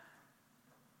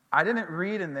I didn't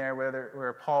read in there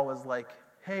where Paul was like,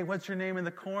 hey, what's your name in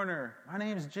the corner? My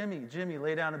name's Jimmy. Jimmy,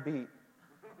 lay down a beat.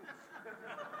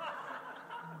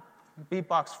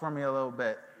 Beatbox for me a little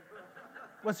bit.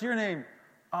 What's your name?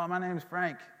 Oh, my name's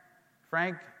Frank.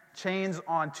 Frank, chains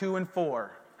on 2 and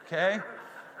 4. Okay?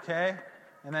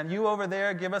 And then you over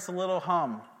there, give us a little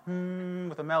hum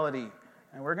with a melody.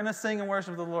 And we're going to sing and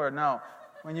worship the Lord. No.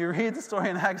 When you read the story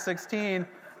in Acts 16,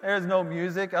 there's no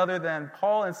music other than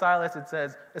Paul and Silas. It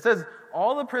says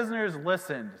all the prisoners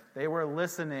listened. They were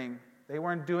listening. They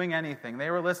weren't doing anything. They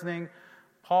were listening.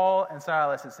 Paul and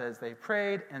Silas, it says, they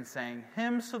prayed and sang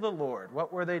hymns to the Lord.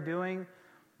 What were they doing?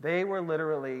 They were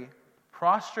literally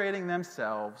prostrating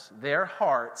themselves, their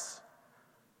hearts,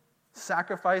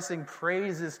 sacrificing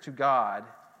praises to God,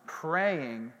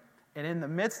 praying, and in the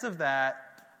midst of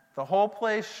that, the whole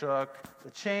place shook,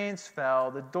 the chains fell,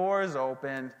 the doors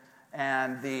opened,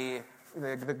 and the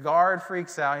guard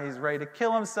freaks out. He's ready to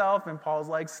kill himself, and Paul's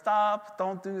like, stop,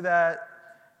 don't do that.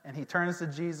 And he turns to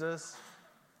Jesus.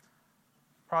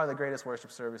 Probably the greatest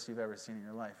worship service you've ever seen in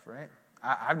your life, right?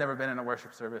 I've never been in a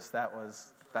worship service that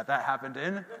happened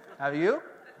in. Have you?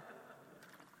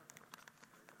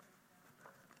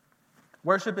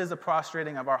 Worship is a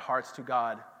prostrating of our hearts to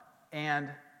God, and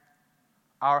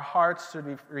our hearts should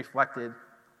be reflected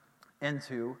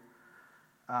into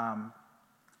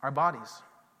our bodies.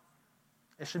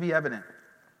 It should be evident.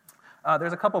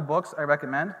 There's a couple books I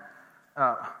recommend.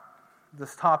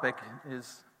 This topic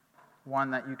is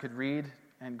one that you could read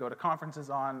and go to conferences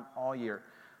on all year.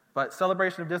 But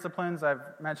Celebration of Disciplines, I've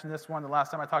mentioned this one the last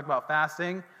time I talked about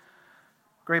fasting.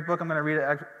 Great book. I'm going to read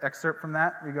an excerpt from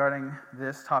that regarding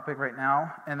this topic right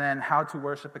now. And then How to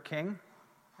Worship a King.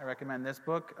 I recommend this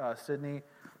book. Sydney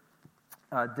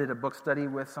did a book study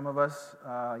with some of us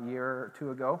a year or two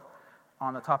ago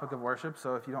on the topic of worship.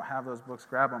 So if you don't have those books,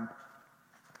 grab them.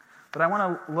 But I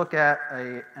want to look at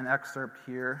an excerpt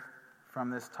here from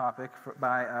this topic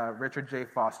by Richard J.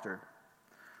 Foster.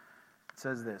 It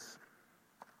says this: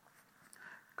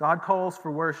 God calls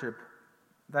for worship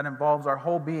that involves our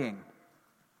whole being.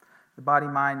 The body,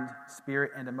 mind,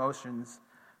 spirit, and emotions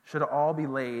should all be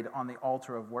laid on the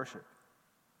altar of worship.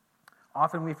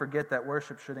 Often we forget that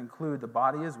worship should include the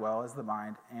body as well as the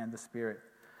mind and the spirit.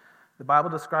 The Bible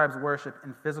describes worship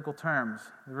in physical terms.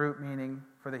 The root meaning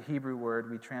for the Hebrew word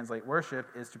we translate worship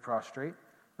is to prostrate.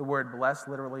 The word bless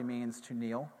literally means to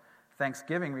kneel.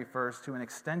 Thanksgiving refers to an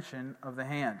extension of the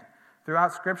hand.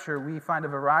 Throughout Scripture, we find a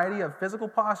variety of physical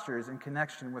postures in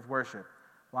connection with worship.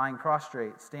 Lying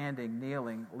prostrate, standing,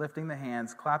 kneeling, lifting the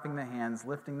hands, clapping the hands,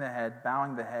 lifting the head,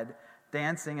 bowing the head,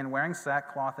 dancing, and wearing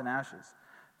sackcloth and ashes.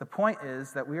 The point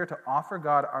is that we are to offer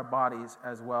God our bodies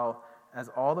as well as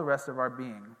all the rest of our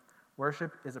being.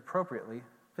 Worship is appropriately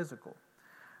physical.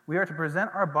 We are to present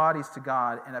our bodies to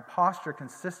God in a posture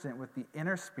consistent with the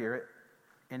inner spirit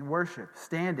in worship.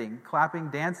 Standing, clapping,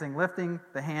 dancing, lifting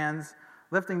the hands,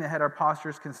 lifting the head are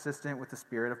postures consistent with the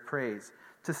spirit of praise.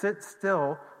 To sit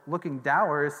still, looking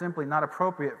dour, is simply not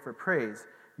appropriate for praise.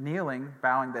 Kneeling,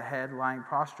 bowing the head, lying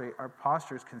prostrate are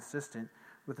postures consistent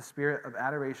with the spirit of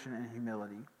adoration and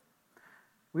humility.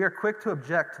 We are quick to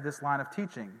object to this line of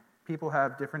teaching. People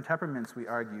have different temperaments, we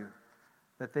argue,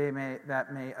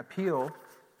 that may appeal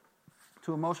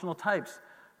to emotional types,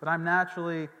 but I'm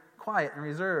naturally quiet and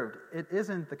reserved. It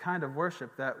isn't the kind of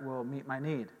worship that will meet my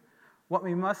need. What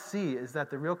we must see is that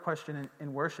the real question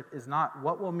in worship is not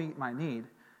what will meet my need.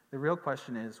 The real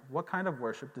question is, what kind of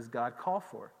worship does God call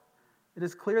for? It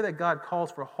is clear that God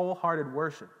calls for wholehearted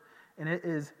worship, and it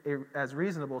is as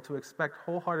reasonable to expect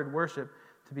wholehearted worship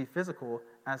to be physical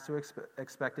as to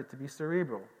expect it to be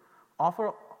cerebral.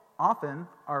 Often,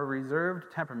 our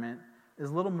reserved temperament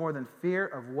is little more than fear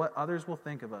of what others will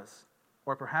think of us,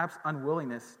 or perhaps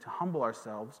unwillingness to humble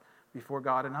ourselves before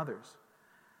God and others.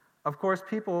 Of course,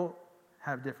 people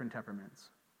have different temperaments,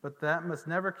 but that must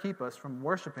never keep us from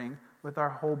worshiping with our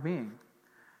whole being.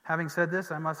 Having said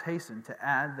this, I must hasten to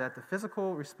add that the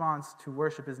physical response to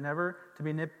worship is never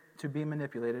to be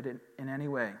manipulated in any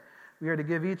way. We are to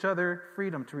give each other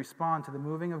freedom to respond to the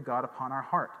moving of God upon our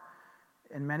heart.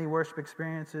 In many worship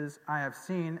experiences I have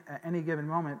seen at any given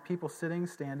moment, people sitting,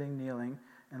 standing, kneeling,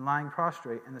 and lying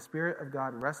prostrate, and the Spirit of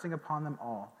God resting upon them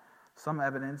all. Some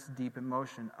evidence deep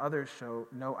emotion, others show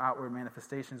no outward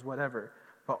manifestations whatever,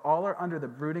 but all are under the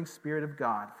brooding Spirit of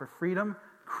God. For freedom,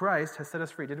 Christ has set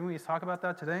us free. Didn't we talk about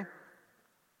that today?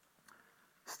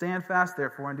 Stand fast,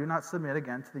 therefore, and do not submit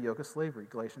again to the yoke of slavery,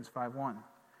 Galatians 5:1.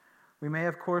 We may,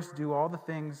 of course, do all the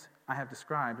things I have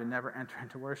described and never enter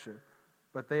into worship,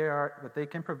 but they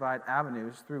can provide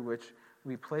avenues through which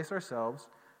we place ourselves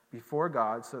before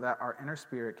God so that our inner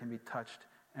spirit can be touched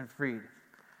and freed.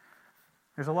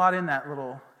 There's a lot in that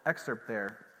little excerpt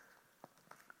there.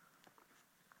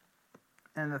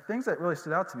 And the things that really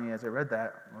stood out to me as I read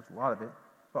that, was a lot of it,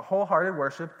 but wholehearted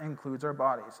worship includes our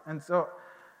bodies. And so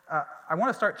I want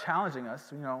to start challenging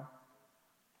us,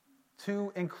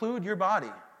 to include your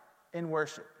body in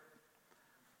worship.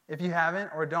 If you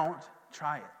haven't or don't,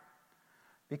 try it.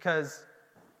 Because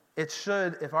it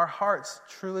should, if our hearts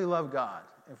truly love God,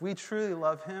 if we truly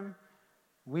love Him,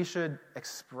 we should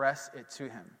express it to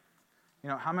Him.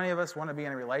 How many of us want to be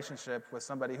in a relationship with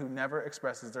somebody who never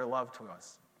expresses their love to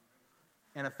us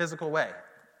in a physical way?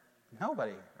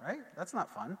 Nobody, right? That's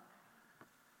not fun.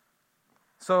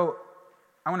 So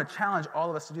I want to challenge all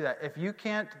of us to do that. If you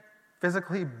can't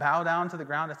physically bow down to the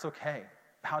ground, it's okay.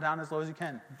 Bow down as low as you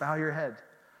can. Bow your head.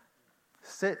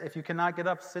 Sit. If you cannot get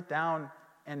up, sit down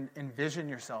and envision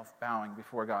yourself bowing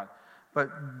before God. But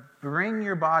bring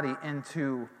your body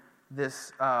into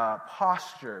this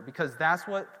posture, because that's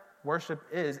what worship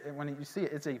is. And when you see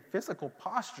it, it's a physical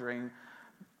posturing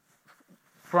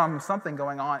from something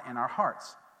going on in our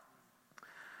hearts.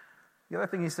 The other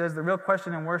thing he says, the real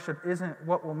question in worship isn't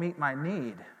what will meet my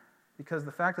need, because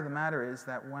the fact of the matter is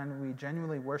that when we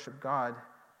genuinely worship God,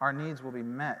 our needs will be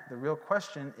met. The real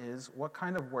question is, what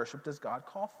kind of worship does God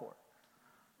call for?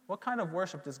 What kind of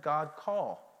worship does God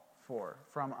call for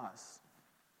from us?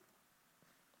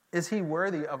 Is He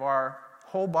worthy of our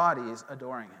whole bodies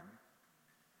adoring Him?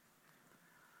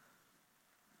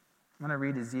 I'm going to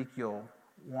read Ezekiel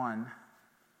 1,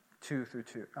 2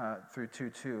 through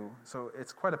 2:2. So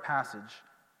it's quite a passage,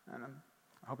 and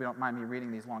I hope you don't mind me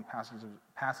reading these long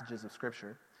passages of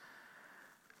Scripture.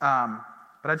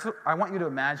 But I want you to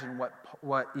imagine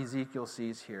what Ezekiel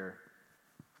sees here,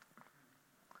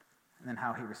 and then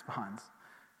how he responds.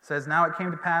 It says, "Now it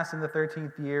came to pass in the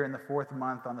 13th year, in the 4th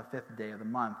month, on the 5th day of the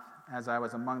month, as I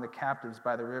was among the captives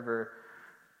by the river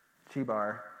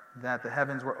Chebar, that the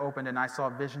heavens were opened, and I saw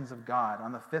visions of God.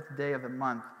 On the 5th day of the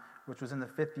month, which was in the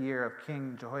 5th year of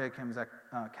King Jehoiakim's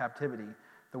captivity,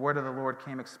 the word of the Lord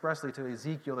came expressly to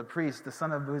Ezekiel the priest, the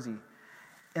son of Buzi,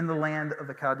 in the land of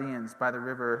the Chaldeans by the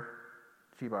river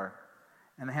Chebar.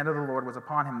 And the hand of the Lord was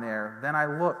upon him there. Then I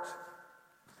looked,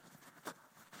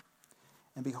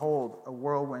 and behold, a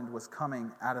whirlwind was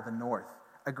coming out of the north,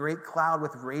 a great cloud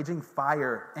with raging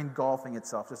fire engulfing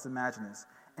itself." Just imagine this.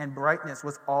 "And brightness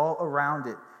was all around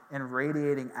it, and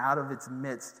radiating out of its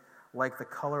midst like the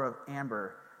color of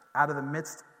amber, out of the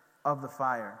midst of the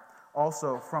fire.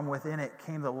 Also from within it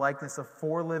came the likeness of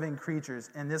 4 living creatures,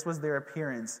 and this was their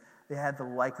appearance. They had the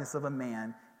likeness of a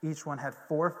man. Each one had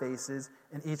 4 faces,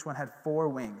 and each one had 4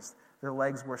 wings. Their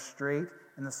legs were straight,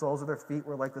 and the soles of their feet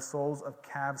were like the soles of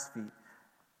calves' feet."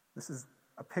 This is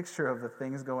a picture of the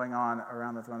things going on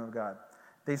around the throne of God.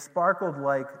 "They sparkled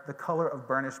like the color of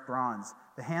burnished bronze.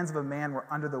 The hands of a man were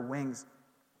under the wings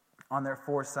on their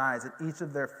 4 sides, and each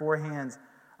of the 4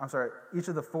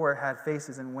 had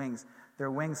faces and wings.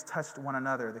 Their wings touched one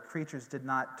another. The creatures did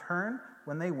not turn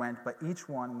when they went, but each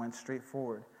one went straight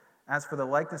forward. As for the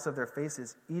likeness of their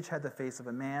faces, each had the face of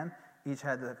a man. Each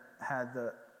of the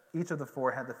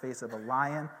 4 had the face of a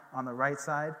lion on the right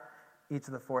side. Each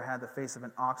of the 4 had the face of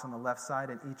an ox on the left side,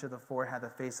 and each of the 4 had the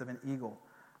face of an eagle.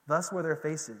 Thus were their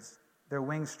faces. Their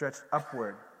wings stretched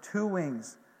upward. 2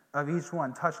 wings of each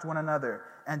one touched one another,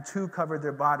 and 2 covered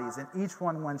their bodies, and each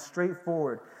one went straight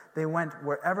forward. They went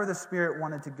wherever the Spirit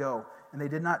wanted to go, and they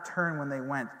did not turn when they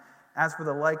went. As for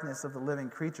the likeness of the living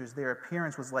creatures, their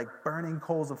appearance was like burning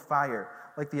coals of fire,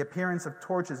 like the appearance of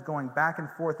torches going back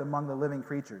and forth among the living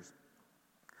creatures.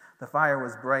 The fire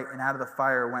was bright, and out of the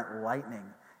fire went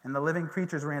lightning, and the living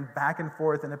creatures ran back and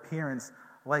forth in appearance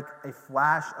like a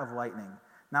flash of lightning.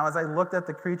 Now as I looked at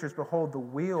the creatures, behold, a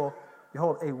wheel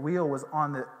was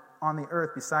on the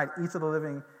earth beside each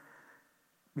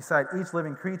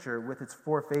living creature with its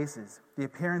 4 faces. The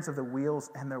appearance of the wheels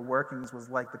and their workings was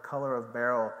like the color of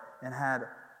beryl,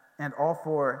 and all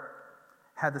 4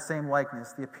 had the same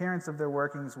likeness. The appearance of their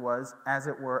workings was, as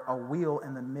it were, a wheel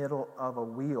in the middle of a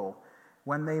wheel.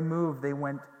 When they moved, they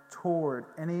went toward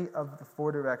any of the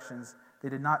 4 directions. They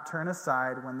did not turn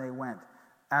aside when they went.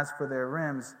 As for their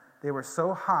rims, they were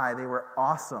so high, they were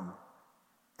awesome.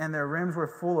 And their rims were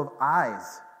full of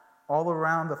eyes all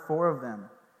around the 4 of them.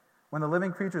 When the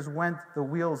living creatures went, the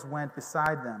wheels went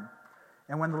beside them.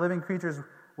 And when the living creatures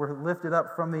were lifted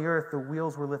up from the earth, the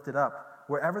wheels were lifted up.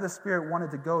 Wherever the Spirit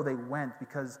wanted to go, they went,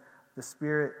 because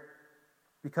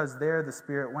there the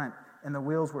Spirit went. And the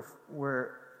wheels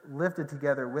were lifted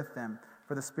together with them,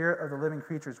 for the spirit of the living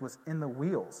creatures was in the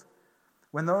wheels.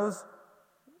 When those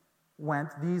went,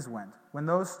 these went. When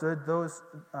those stood,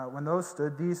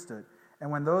 these stood.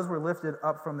 And when those were lifted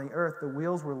up from the earth, the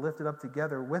wheels were lifted up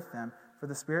together with them, for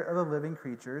the spirit of the living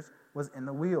creatures was in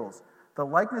the wheels. The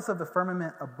likeness of the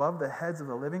firmament above the heads of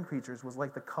the living creatures was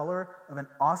like the color of an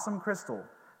awesome crystal,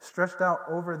 stretched out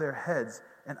over their heads,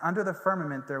 and under the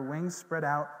firmament their wings spread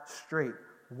out straight,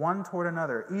 one toward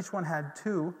another. Each one had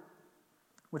two,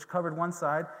 which covered one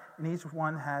side, and each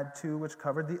one had two, which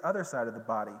covered the other side of the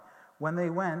body. When they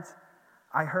went,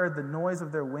 I heard the noise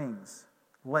of their wings,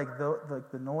 like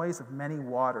the noise of many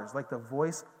waters, like the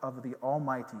voice of the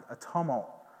Almighty, a tumult,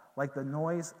 like the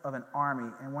noise of an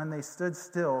army. And when they stood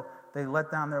still, they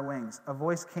let down their wings. A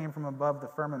voice came from above the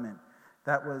firmament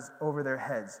that was over their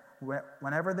heads.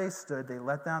 Whenever they stood, they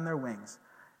let down their wings.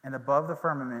 And above the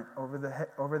firmament,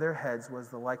 over their heads, was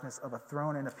the likeness of a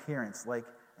throne in appearance, like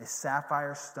a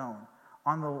sapphire stone.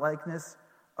 On the likeness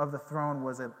of the throne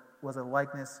was a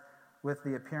likeness with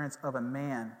the appearance of a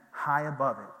man high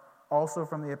above it. Also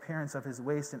from the appearance of his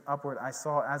waist and upward, I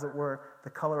saw, as it were, the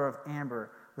color of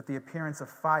amber, with the appearance of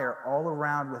fire all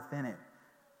around within it.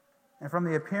 And from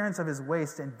the appearance of his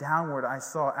waist and downward, I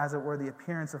saw, as it were, the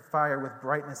appearance of fire with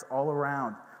brightness all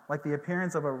around. Like the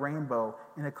appearance of a rainbow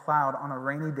in a cloud on a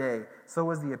rainy day, so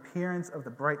was the appearance of the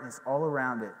brightness all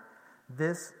around it.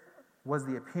 This was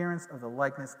the appearance of the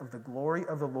likeness of the glory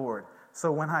of the Lord.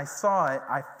 So when I saw it,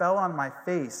 I fell on my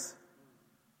face,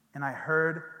 and I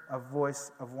heard a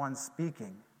voice of one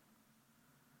speaking.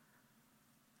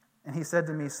 And he said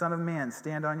to me, Son of man,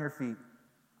 stand on your feet,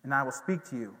 and I will speak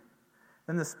to you.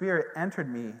 Then the Spirit entered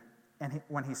me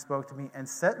when he spoke to me, and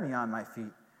set me on my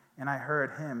feet, and I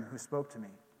heard him who spoke to me.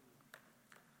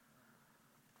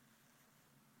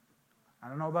 I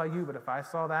don't know about you, but if I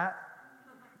saw that,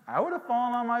 I would have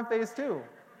fallen on my face too.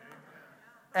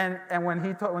 And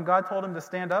when God told him to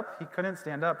stand up, he couldn't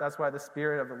stand up. That's why the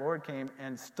Spirit of the Lord came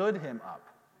and stood him up.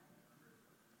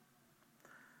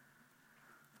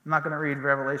 I'm not going to read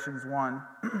Revelation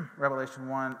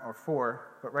 1 or 4,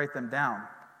 but write them down.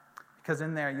 Because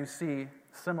in there you see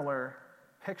similar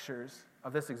pictures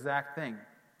of this exact thing.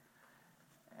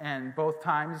 And both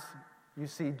times you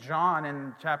see John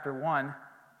in chapter 1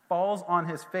 falls on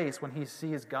his face when he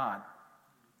sees God.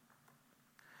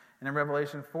 And in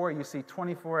Revelation 4, you see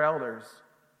 24 elders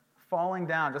falling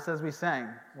down, just as we sang,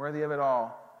 worthy of it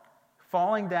all,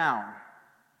 falling down,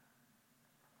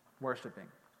 worshiping.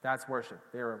 That's worship.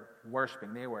 They were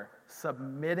worshiping. They were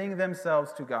submitting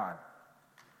themselves to God,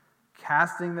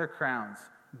 casting their crowns,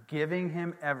 giving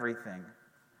him everything,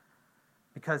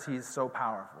 because he's so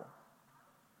powerful.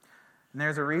 And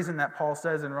there's a reason that Paul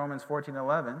says in Romans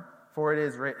 14:11, for it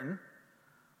is written,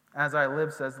 as I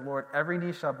live, says the Lord, every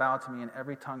knee shall bow to me and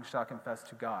every tongue shall confess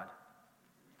to God.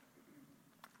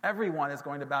 Everyone is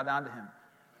going to bow down to him,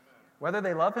 whether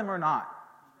they love him or not.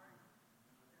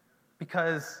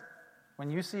 Because when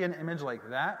you see an image like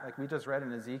that, like we just read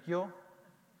in Ezekiel,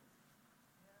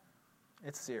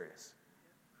 it's serious.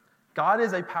 God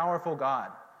is a powerful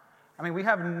God. I mean, we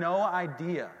have no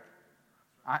idea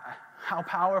how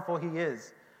powerful he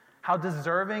is, how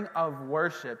deserving of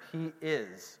worship he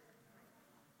is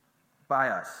by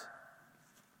us.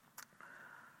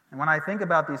 And when I think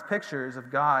about these pictures of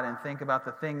God and think about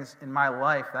the things in my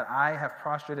life that I have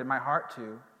prostrated my heart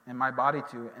to and my body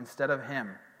to instead of him,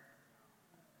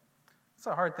 it's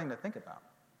a hard thing to think about.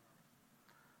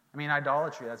 I mean,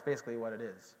 idolatry, that's basically what it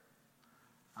is.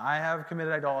 I have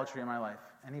committed idolatry in my life.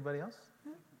 Anybody else?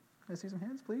 Yeah. Can I see some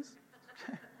hands, please?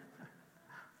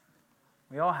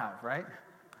 We all have, right?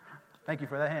 Thank you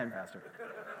for that hand, Pastor.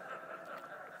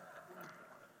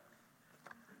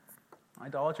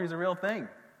 Idolatry is a real thing.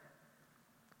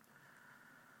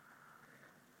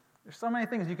 There's so many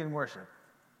things you can worship.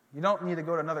 You don't need to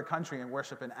go to another country and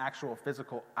worship an actual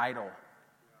physical idol.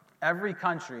 Every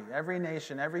country, every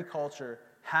nation, every culture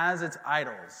has its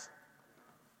idols.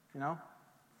 You know?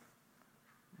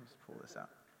 Let's pull this out.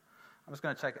 I'm just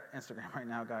going to check Instagram right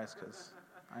now, guys, because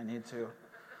I need to.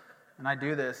 And I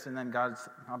do this, and then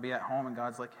I'll be at home, and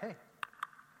God's like, hey,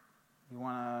 you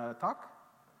want to talk?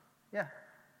 Yeah.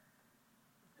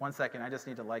 1 second, I just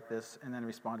need to like this and then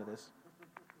respond to this.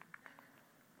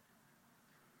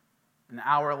 An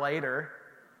hour later,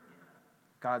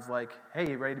 God's like,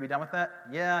 hey, you ready to be done with that?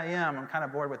 Yeah, I am. I'm kind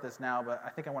of bored with this now, but I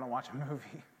think I want to watch a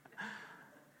movie.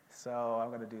 So I'm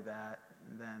going to do that.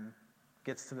 And then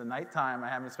Gets to the nighttime, I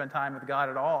haven't spent time with God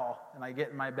at all, and I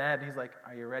get in my bed, and he's like,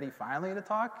 are you ready finally to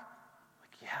talk? I'm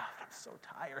like, yeah, but I'm so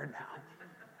tired now.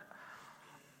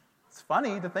 It's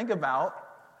funny to think about,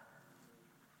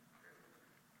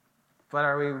 but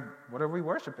what are we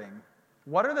worshiping?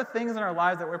 What are the things in our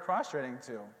lives that we're prostrating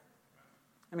to?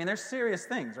 I mean, there's serious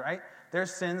things, right?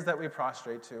 There's sins that we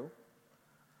prostrate to.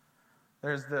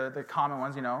 There's the common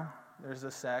ones, there's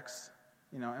the sex,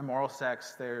 immoral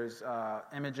sex, there's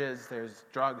images, there's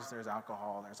drugs, there's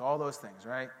alcohol, there's all those things,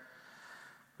 right?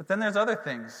 But then there's other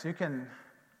things. You can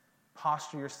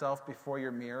posture yourself before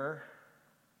your mirror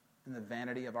in the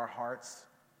vanity of our hearts,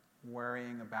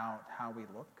 worrying about how we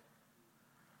look.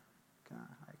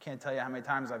 I can't tell you how many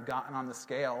times I've gotten on the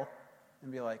scale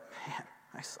and be like, man,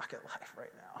 I suck at life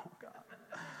right now. Oh,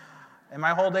 God. And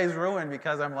my whole day's ruined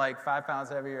because I'm like 5 pounds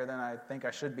heavier than I think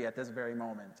I should be at this very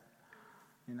moment.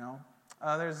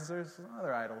 There's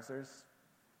other idols. There's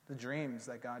the dreams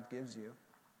that God gives you.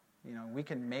 We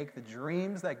can make the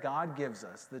dreams that God gives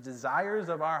us, the desires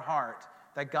of our heart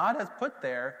that God has put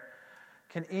there,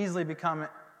 can easily become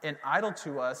an idol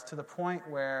to us, to the point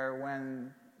where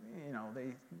when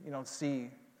you don't see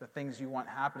the things you want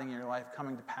happening in your life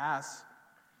coming to pass,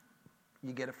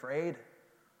 you get afraid.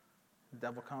 The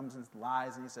devil comes and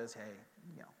lies and he says,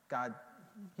 hey, God,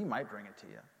 he might bring it to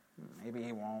you. Maybe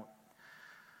he won't.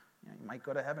 You might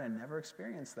go to heaven and never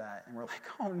experience that. And we're like,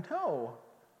 oh no.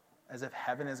 As if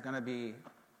heaven is going to be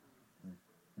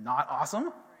not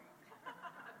awesome.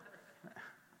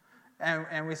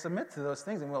 And we submit to those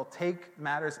things, and we'll take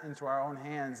matters into our own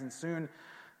hands. And soon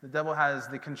the devil has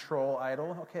the control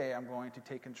idol. Okay, I'm going to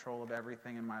take control of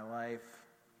everything in my life.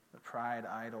 The pride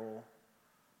idol.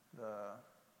 The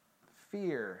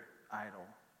fear idol.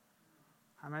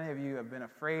 How many of you have been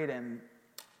afraid and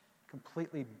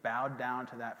completely bowed down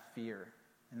to that fear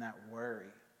and that worry?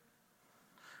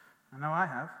 I know I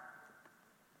have.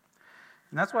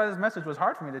 And that's why this message was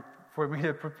hard for me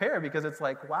to prepare, because it's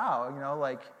like, wow,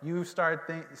 you start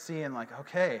seeing like,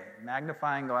 okay,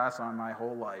 magnifying glass on my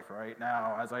whole life right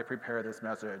now as I prepare this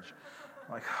message.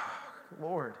 Like, oh,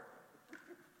 Lord.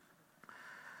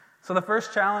 So the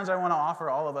first challenge I want to offer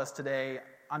all of us today,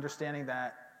 understanding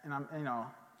that, and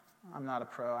I'm not a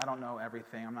pro, I don't know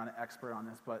everything, I'm not an expert on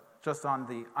this, but just on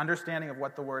the understanding of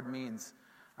what the word means,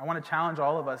 I want to challenge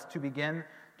all of us to begin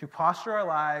to posture our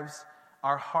lives,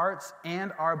 our hearts,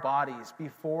 and our bodies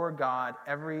before God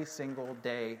every single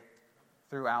day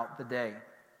throughout the day.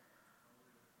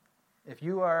 If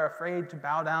you are afraid to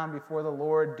bow down before the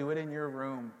Lord, do it in your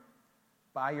room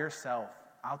by yourself.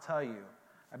 I'll tell you,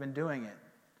 I've been doing it.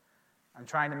 I'm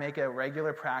trying to make it a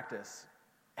regular practice,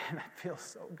 and it feels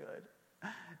so good.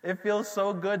 It feels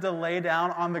so good to lay down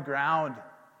on the ground,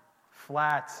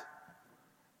 flat.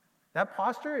 That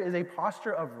posture is a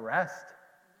posture of rest.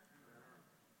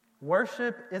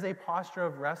 Worship is a posture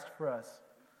of rest for us.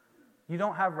 You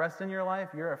don't have rest in your life,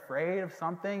 you're afraid of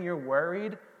something, you're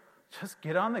worried, just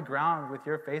get on the ground with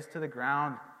your face to the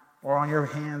ground or on your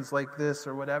hands like this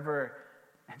or whatever,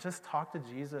 and just talk to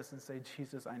Jesus and say,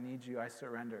 Jesus, I need you, I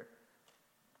surrender.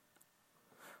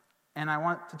 And I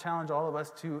want to challenge all of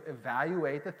us to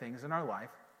evaluate the things in our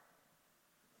life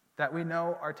that we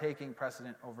know are taking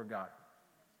precedent over God,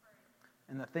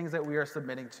 and the things that we are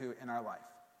submitting to in our life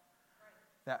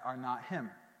that are not Him.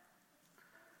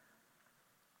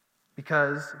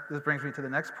 Because, this brings me to the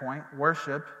next point,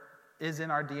 worship is in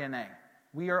our DNA.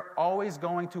 We are always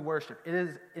going to worship. It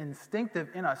is instinctive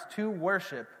in us to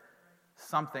worship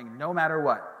something, no matter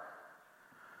what.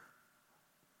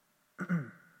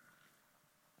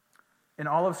 In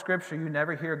all of Scripture, you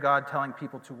never hear God telling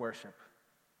people to worship.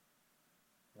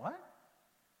 What?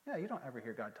 Yeah, you don't ever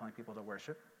hear God telling people to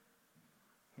worship.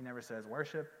 He never says,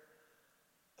 worship.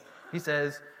 He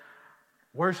says,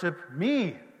 worship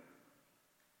me.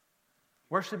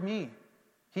 Worship me.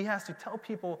 He has to tell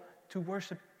people to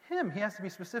worship Him. He has to be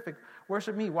specific.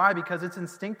 Worship me. Why? Because it's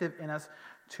instinctive in us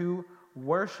to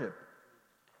worship.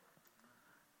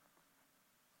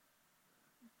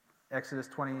 Exodus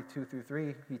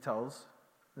 22-3, he tells,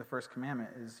 the first commandment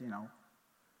is,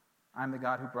 I'm the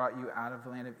God who brought you out of the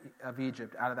land of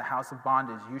Egypt, out of the house of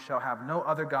bondage. You shall have no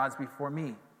other gods before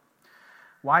me.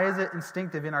 Why is it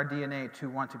instinctive in our DNA to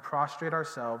want to prostrate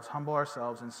ourselves, humble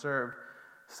ourselves, and serve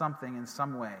something in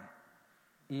some way,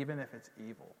 even if it's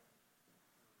evil?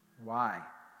 Why?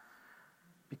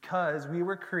 Because we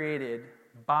were created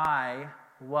by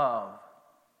love,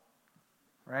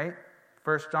 right?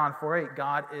 1 John 4:8,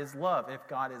 God is love. If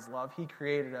God is love, He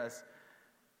created us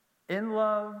in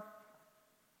love,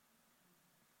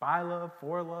 by love,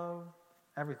 for love,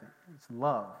 everything. It's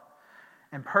love.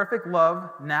 And perfect love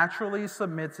naturally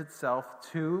submits itself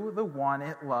to the one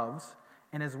it loves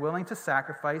and is willing to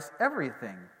sacrifice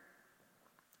everything.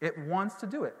 It wants to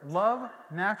do it. Love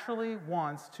naturally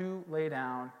wants to lay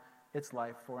down its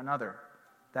life for another.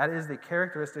 That is the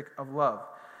characteristic of love.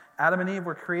 Adam and Eve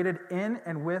were created in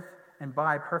and with and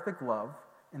by perfect love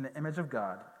in the image of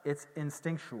God. It's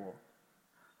instinctual.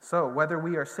 So, whether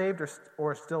we are saved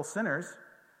or still sinners,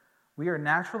 we are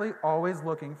naturally always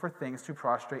looking for things to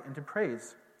prostrate and to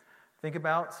praise. Think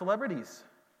about celebrities.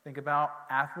 Think about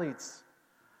athletes.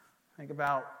 Think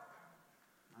about,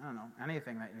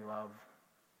 anything that you love.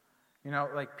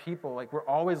 Like people, like we're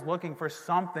always looking for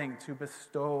something to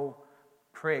bestow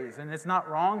praise. And it's not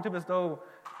wrong to bestow,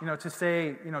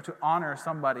 to honor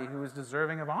somebody who is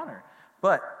deserving of honor.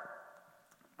 But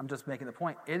I'm just making the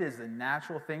point, it is a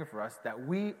natural thing for us that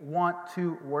we want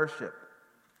to worship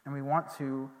and we want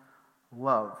to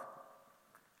love.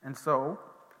 And so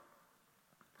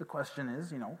the question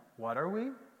is, what are we?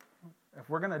 If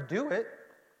we're going to do it,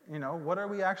 what are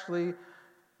we actually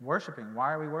worshiping?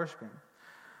 Why are we worshiping?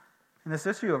 And this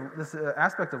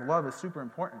aspect of love is super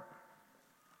important.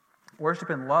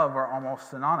 Worship and love are almost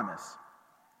synonymous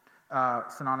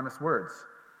words.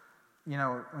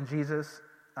 When Jesus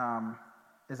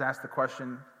is asked the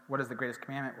question, what is the greatest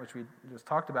commandment, which we just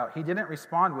talked about, he didn't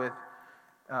respond with,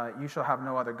 you shall have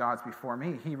no other gods before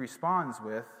me. He responds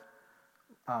with,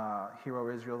 Hear, O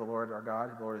Israel, the Lord our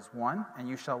God, the Lord is one, and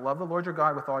you shall love the Lord your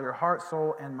God with all your heart,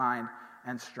 soul, and mind,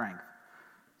 and strength.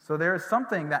 So there is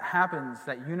something that happens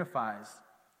that unifies.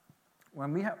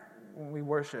 When we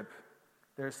worship,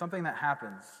 there's something that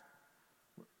happens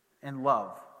in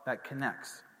love that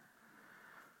connects.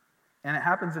 And it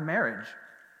happens in marriage.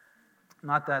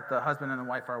 Not that the husband and the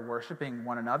wife are worshiping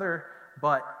one another,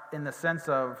 but in the sense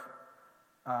of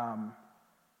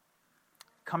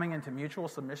coming into mutual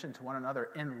submission to one another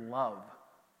in love.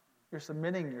 You're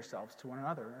submitting yourselves to one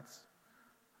another. That's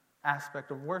aspect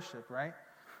of worship, right?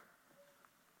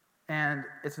 And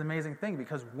it's an amazing thing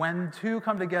because when two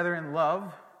come together in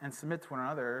love and submit to one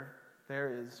another,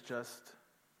 there is just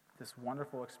this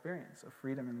wonderful experience of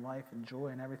freedom and life and joy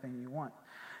and everything you want.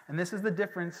 And this is the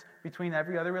difference between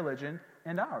every other religion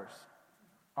and ours.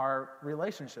 Our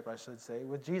relationship, I should say,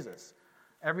 with Jesus.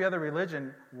 Every other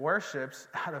religion worships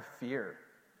out of fear,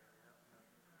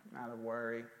 out of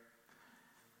worry,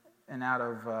 and out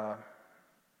of,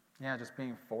 just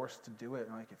being forced to do it.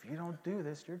 Like, if you don't do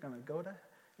this, you're going to go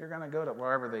to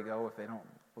wherever they go if they don't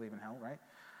believe in hell, right?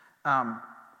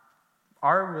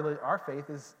 Our faith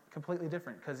is completely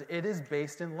different because it is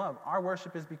based in love. Our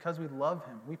worship is because we love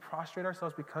him. We prostrate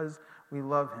ourselves because we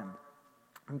love him.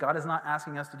 And God is not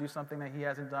asking us to do something that he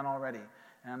hasn't done already.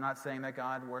 And I'm not saying that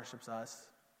God worships us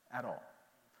at all.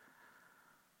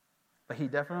 But he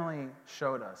definitely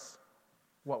showed us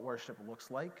what worship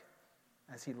looks like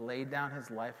as he laid down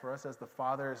his life for us, as the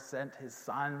Father sent his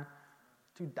Son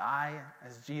to die,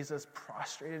 as Jesus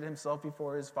prostrated himself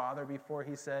before his Father before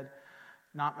he said,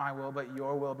 not my will, but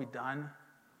your will be done.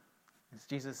 As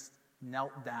Jesus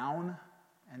knelt down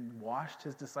and washed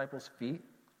his disciples' feet.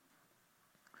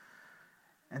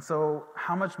 And so,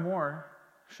 how much more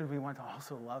should we want to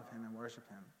also love him and worship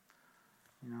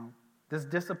him? This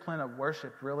discipline of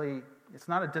worship really, it's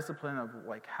not a discipline of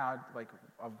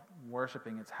of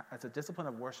worshiping. It's a discipline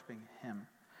of worshiping him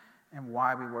and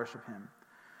why we worship him.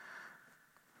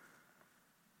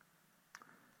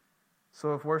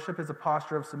 So if worship is a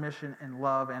posture of submission and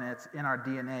love, and it's in our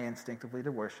DNA instinctively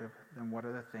to worship, then what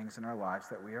are the things in our lives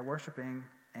that we are worshiping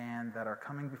and that are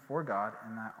coming before God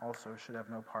and that also should have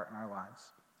no part in our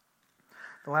lives?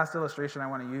 The last illustration I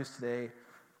want to use today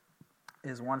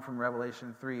is one from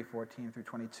Revelation 3:14 through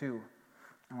 22.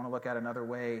 I want to look at another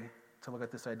way to look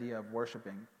at this idea of worship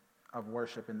in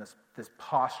this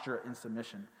posture in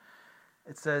submission.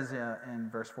 It says in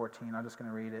verse 14, I'm just going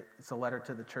to read it. It's a letter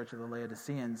to the church of the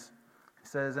Laodiceans. It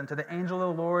says, and to the angel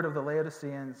of the Lord of the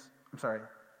Laodiceans,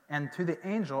 and to the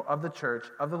angel of the church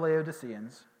of the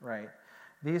Laodiceans, right,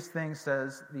 these things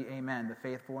says the Amen, the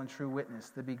faithful and true witness,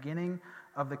 the beginning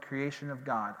of the creation of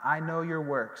God. I know your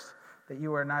works, that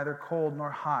you are neither cold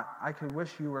nor hot. I could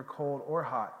wish you were cold or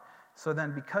hot. So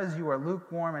then, because you are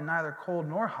lukewarm and neither cold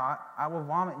nor hot, I will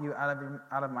vomit you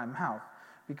out of my mouth.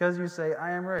 Because you say,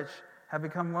 I am rich, have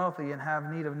become wealthy, and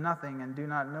have need of nothing, and do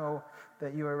not know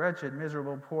that you are wretched,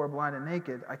 miserable, poor, blind, and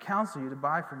naked, I counsel you to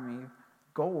buy from me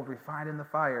gold refined in the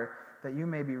fire, that you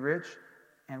may be rich,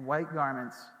 and white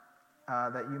garments,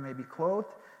 that you may be clothed,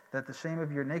 that the shame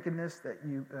of your nakedness that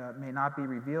you may not be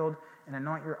revealed, and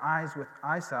anoint your eyes with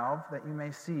eye salve, that you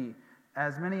may see.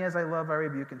 As many as I love, I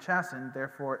rebuke and chasten.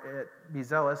 Therefore, be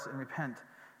zealous and repent.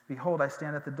 Behold, I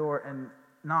stand at the door and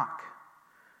knock.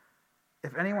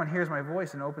 If anyone hears my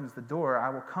voice and opens the door, I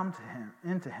will come to him,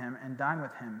 into him, and dine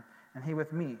with him, and he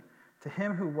with me. To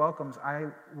him who welcomes, I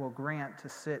will grant to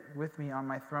sit with me on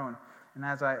my throne, and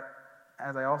as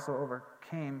I also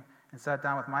overcame and sat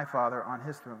down with my Father on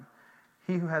his throne.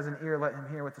 He who has an ear, let him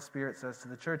hear what the Spirit says to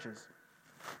the churches.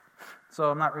 So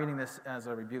I'm not reading this as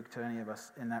a rebuke to any of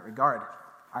us in that regard.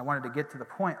 I wanted to get to the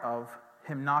point of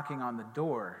him knocking on the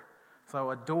door.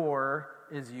 So a door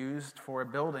is used for a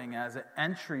building as an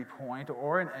entry point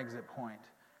or an exit point,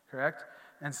 correct?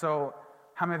 And so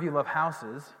how many of you love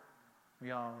houses?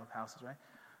 We all love houses, right?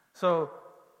 So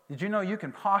did you know you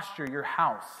can posture your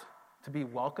house to be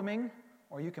welcoming,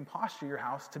 or you can posture your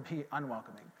house to be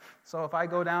unwelcoming? So if I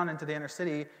go down into the inner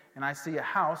city and I see a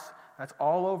house that's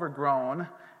all overgrown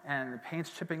and the paint's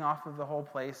chipping off of the whole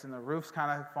place and the roof's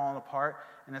kind of falling apart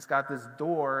and it's got this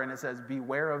door and it says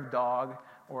beware of dog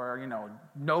or,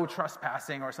 no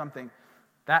trespassing or something,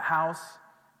 that house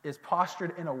is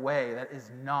postured in a way that is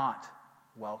not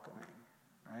welcoming,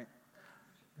 right?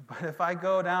 But if I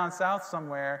go down south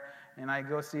somewhere and I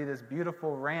go see this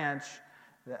beautiful ranch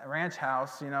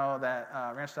house,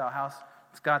 that ranch-style house,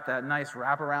 it's got that nice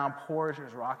wraparound porch.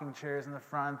 There's rocking chairs in the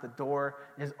front. The door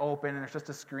is open, and there's just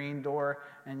a screen door,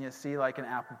 and you see like an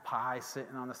apple pie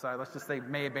sitting on the side. Let's just say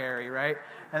Mayberry, right?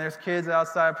 And there's kids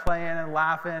outside playing and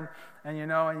laughing, and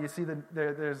and you see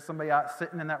there's somebody out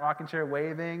sitting in that rocking chair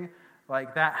waving.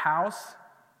 Like that house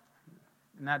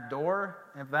and that door,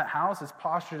 if that house is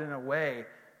postured in a way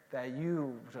that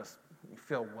you just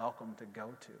feel welcome to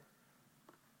go to.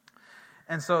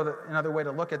 And so another way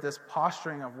to look at this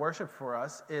posturing of worship for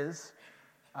us is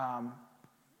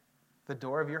the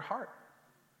door of your heart.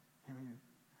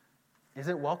 Is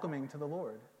it welcoming to the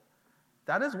Lord?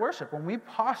 That is worship. When we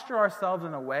posture ourselves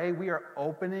in a way, we are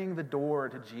opening the door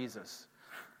to Jesus.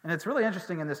 And it's really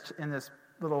interesting in this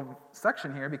little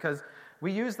section here because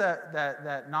we use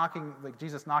that knocking, like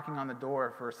Jesus knocking on the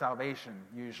door for salvation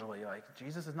usually. Like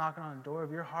Jesus is knocking on the door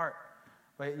of your heart.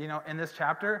 But in this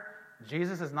chapter,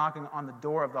 Jesus is knocking on the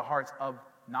door of the hearts of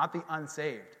not the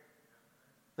unsaved,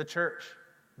 the church.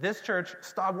 This church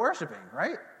stopped worshiping,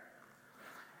 right?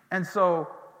 And so,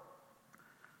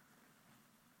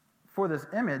 for this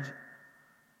image,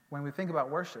 when we think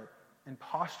about worship and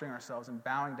posturing ourselves and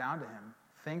bowing down to him,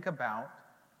 think about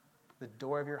the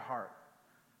door of your heart.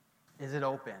 Is it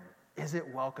open? Is it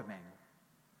welcoming?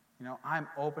 I'm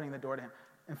opening the door to him.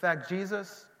 In fact,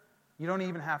 Jesus, you don't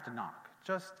even have to knock.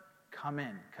 Just come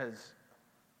in, because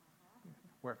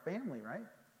we're family, right?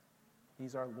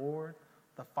 He's our Lord.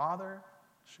 The Father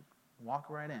should walk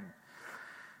right in.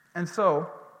 And so,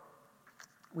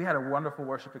 we had a wonderful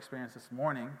worship experience this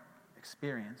morning.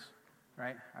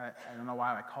 Right? I don't know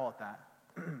why I call it that.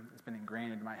 It's been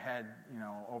ingrained into my head,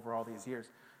 over all these years.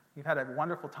 We've had a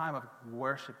wonderful time of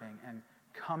worshiping and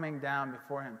coming down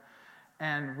before him.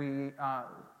 And we,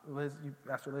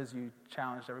 Pastor Liz, you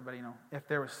challenged everybody, if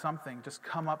there was something, just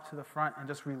come up to the front and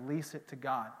just release it to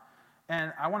God.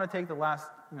 And I want to take the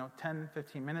last, 10,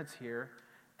 15 minutes here,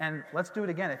 and let's do it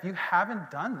again. If you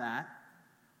haven't done that,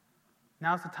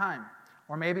 now's the time.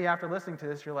 Or maybe after listening to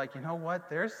this, you're like, you know what?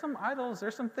 There's some idols,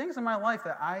 there's some things in my life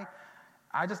that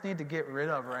I just need to get rid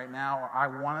of right now, or I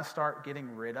want to start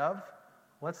getting rid of.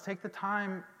 Let's take the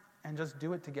time and just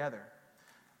do it together.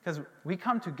 Because we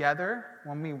come together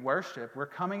when we worship. We're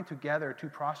coming together to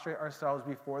prostrate ourselves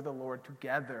before the Lord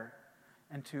together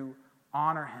and to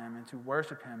honor him and to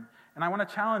worship him. And I want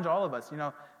to challenge all of us.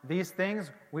 These things,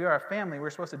 we are a family.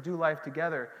 We're supposed to do life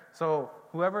together. So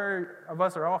whoever of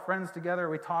us are all friends together,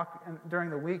 we talk during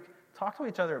the week, talk to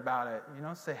each other about it.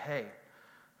 Say, hey,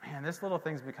 man, this little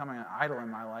thing's becoming an idol in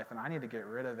my life, and I need to get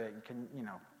rid of it.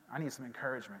 I need some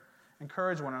encouragement.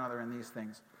 Encourage one another in these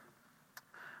things.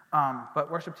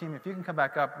 But worship team, if you can come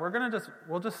back up,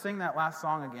 we'll just sing that last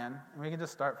song again, and we can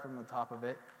just start from the top of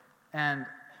it. And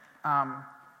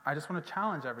I just want to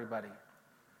challenge everybody.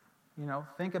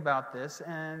 Think about this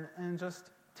and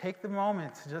just take the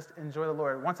moment to just enjoy the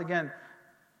Lord. Once again,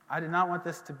 I did not want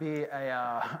this to be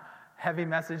a heavy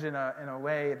message in a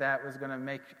way that was going to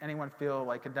make anyone feel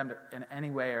like condemned in any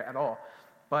way or at all.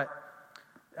 But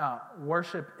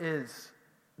worship is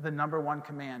the number one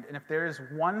command. And if there is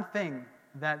one thing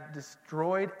that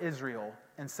destroyed Israel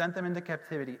and sent them into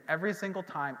captivity every single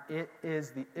time, it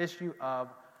is the issue of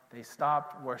they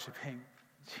stopped worshiping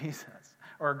Jesus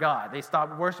or God. They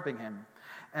stopped worshiping him.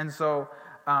 And so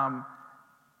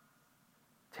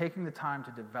taking the time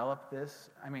to develop this,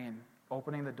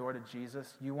 opening the door to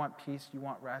Jesus, you want peace, you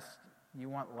want rest, you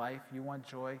want life, you want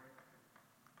joy,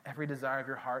 every desire of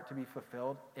your heart to be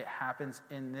fulfilled, it happens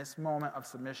in this moment of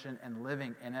submission and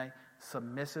living in a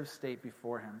submissive state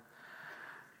before him.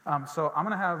 So I'm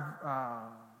going to have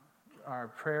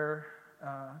our prayer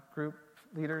group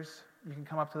leaders, you can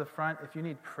come up to the front. If you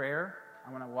need prayer,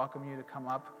 I'm going to welcome you to come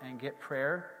up and get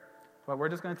prayer. But we're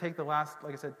just going to take the last,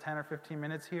 like I said, 10 or 15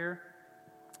 minutes here.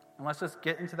 And let's just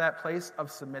get into that place of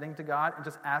submitting to God and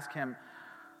just ask him,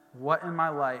 what in my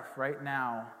life right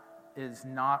now is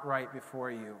not right before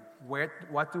you?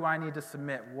 What do I need to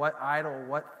submit? What idol,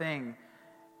 what thing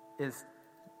is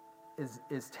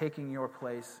taking your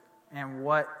place? And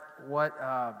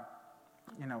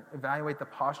evaluate the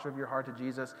posture of your heart to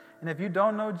Jesus. And if you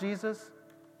don't know Jesus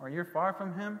or you're far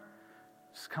from him,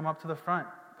 just come up to the front.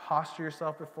 Posture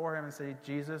yourself before him and say,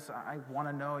 Jesus, I want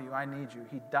to know you. I need you.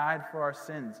 He died for our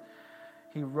sins.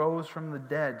 He rose from the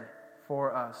dead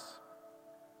for us.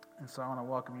 And so I want to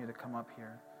welcome you to come up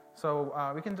here.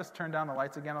 So we can just turn down the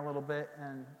lights again a little bit,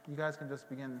 and you guys can just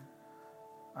begin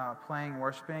playing,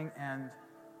 worshiping. And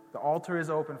the altar is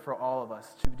open for all of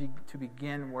us to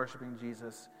begin worshiping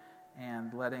Jesus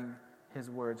and letting his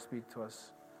word speak to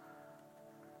us.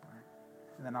 All right.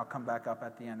 And then I'll come back up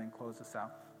at the end and close this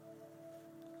out.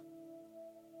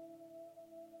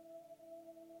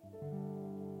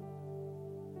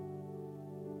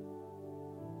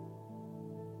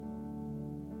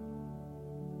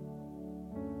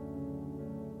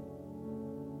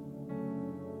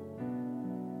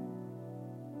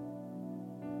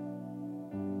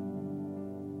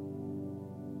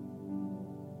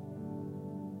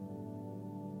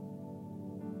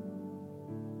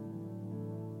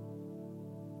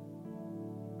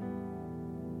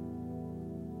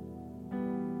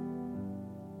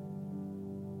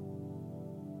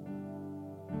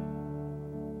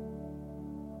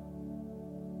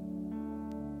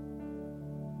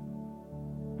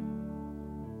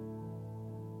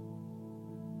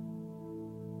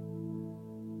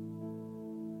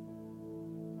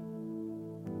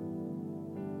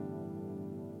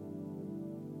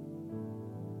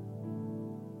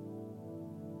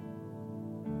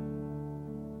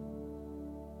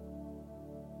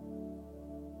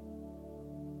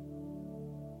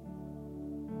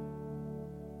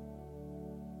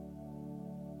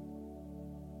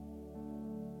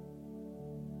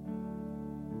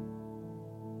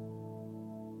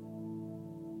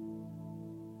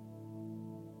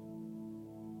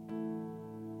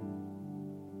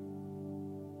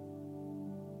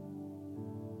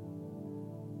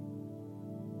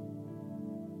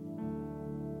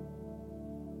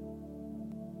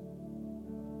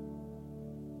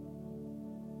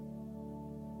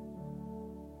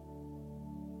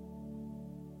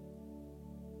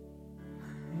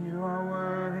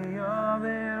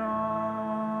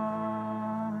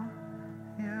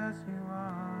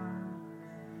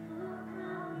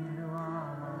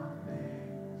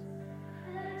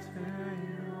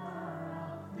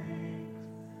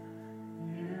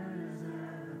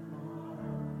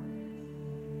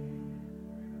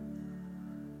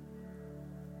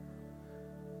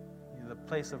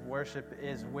 Place of worship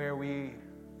is where we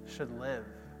should live.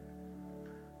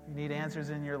 You need answers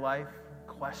in your life,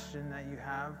 question that you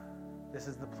have. This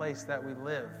is the place that we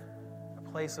live, a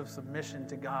place of submission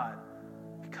to God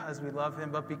because we love him,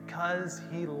 but because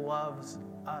he loves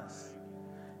us.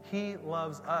 He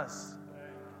loves us.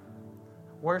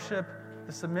 Worship,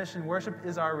 the submission, worship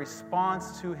is our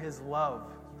response to his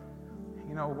love.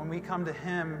 You know, when we come to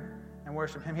him and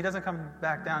worship him, he doesn't come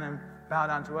back down and bow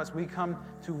down to us. We come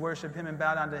to worship him and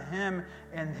bow down to him,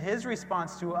 and his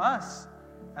response to us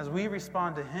as we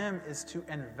respond to him is to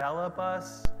envelop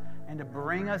us and to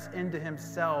bring us into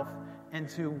himself,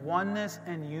 into oneness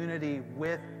and unity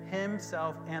with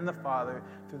himself and the Father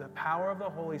through the power of the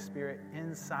Holy Spirit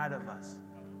inside of us.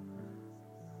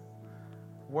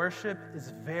 Worship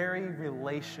is very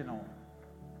relational.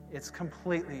 It's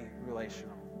completely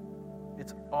relational.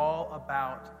 It's all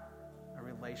about a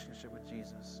relationship with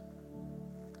Jesus.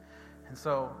 And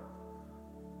so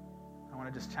I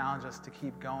want to just challenge us to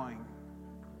keep going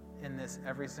in this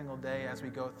every single day as we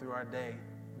go through our day.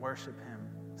 Worship him.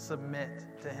 Submit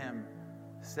to him.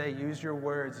 Use your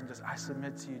words and just, I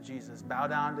submit to you, Jesus. Bow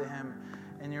down to him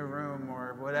in your room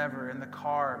or whatever, in the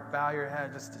car. Bow your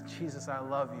head just to Jesus, I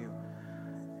love you.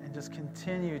 And just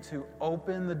continue to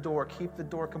open the door. Keep the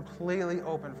door completely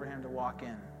open for him to walk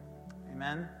in.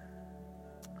 Amen?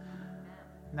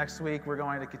 Next week, we're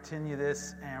going to continue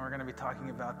this, and we're going to be talking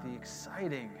about the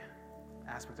exciting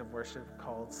aspect of worship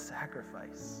called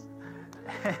sacrifice.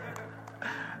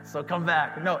 So come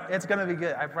back. No, it's going to be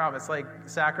good, I promise. Like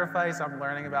sacrifice, I'm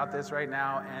learning about this right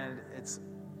now, and it's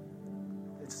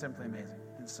simply amazing.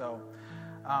 And so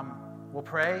we'll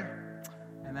pray,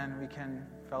 and then we can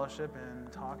fellowship and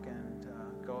talk and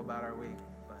go about our week.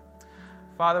 But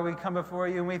Father, we come before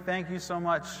you and we thank you so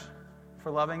much for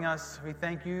loving us. We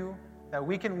thank you that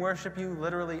we can worship you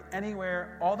literally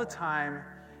anywhere, all the time,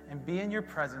 and be in your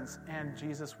presence. And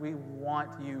Jesus, we want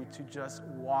you to just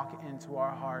walk into our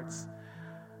hearts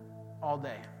all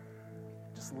day.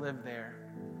 Just live there.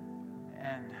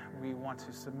 And we want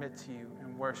to submit to you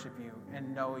and worship you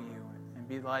and know you and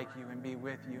be like you and be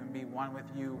with you and be one with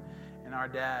you and our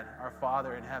Dad, our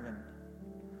Father in heaven.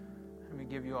 And we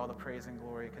give you all the praise and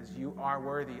glory because you are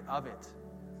worthy of it.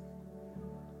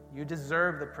 You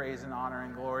deserve the praise and honor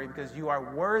and glory because you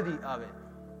are worthy of it.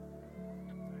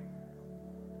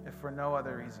 If for no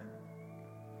other reason.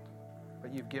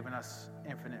 But you've given us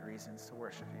infinite reasons to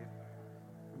worship you.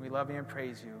 And we love you and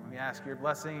praise you. And we ask your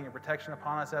blessing and your protection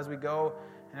upon us as we go,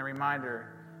 and a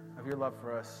reminder of your love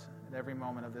for us at every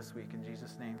moment of this week. In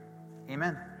Jesus' name,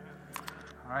 amen.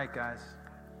 All right, guys.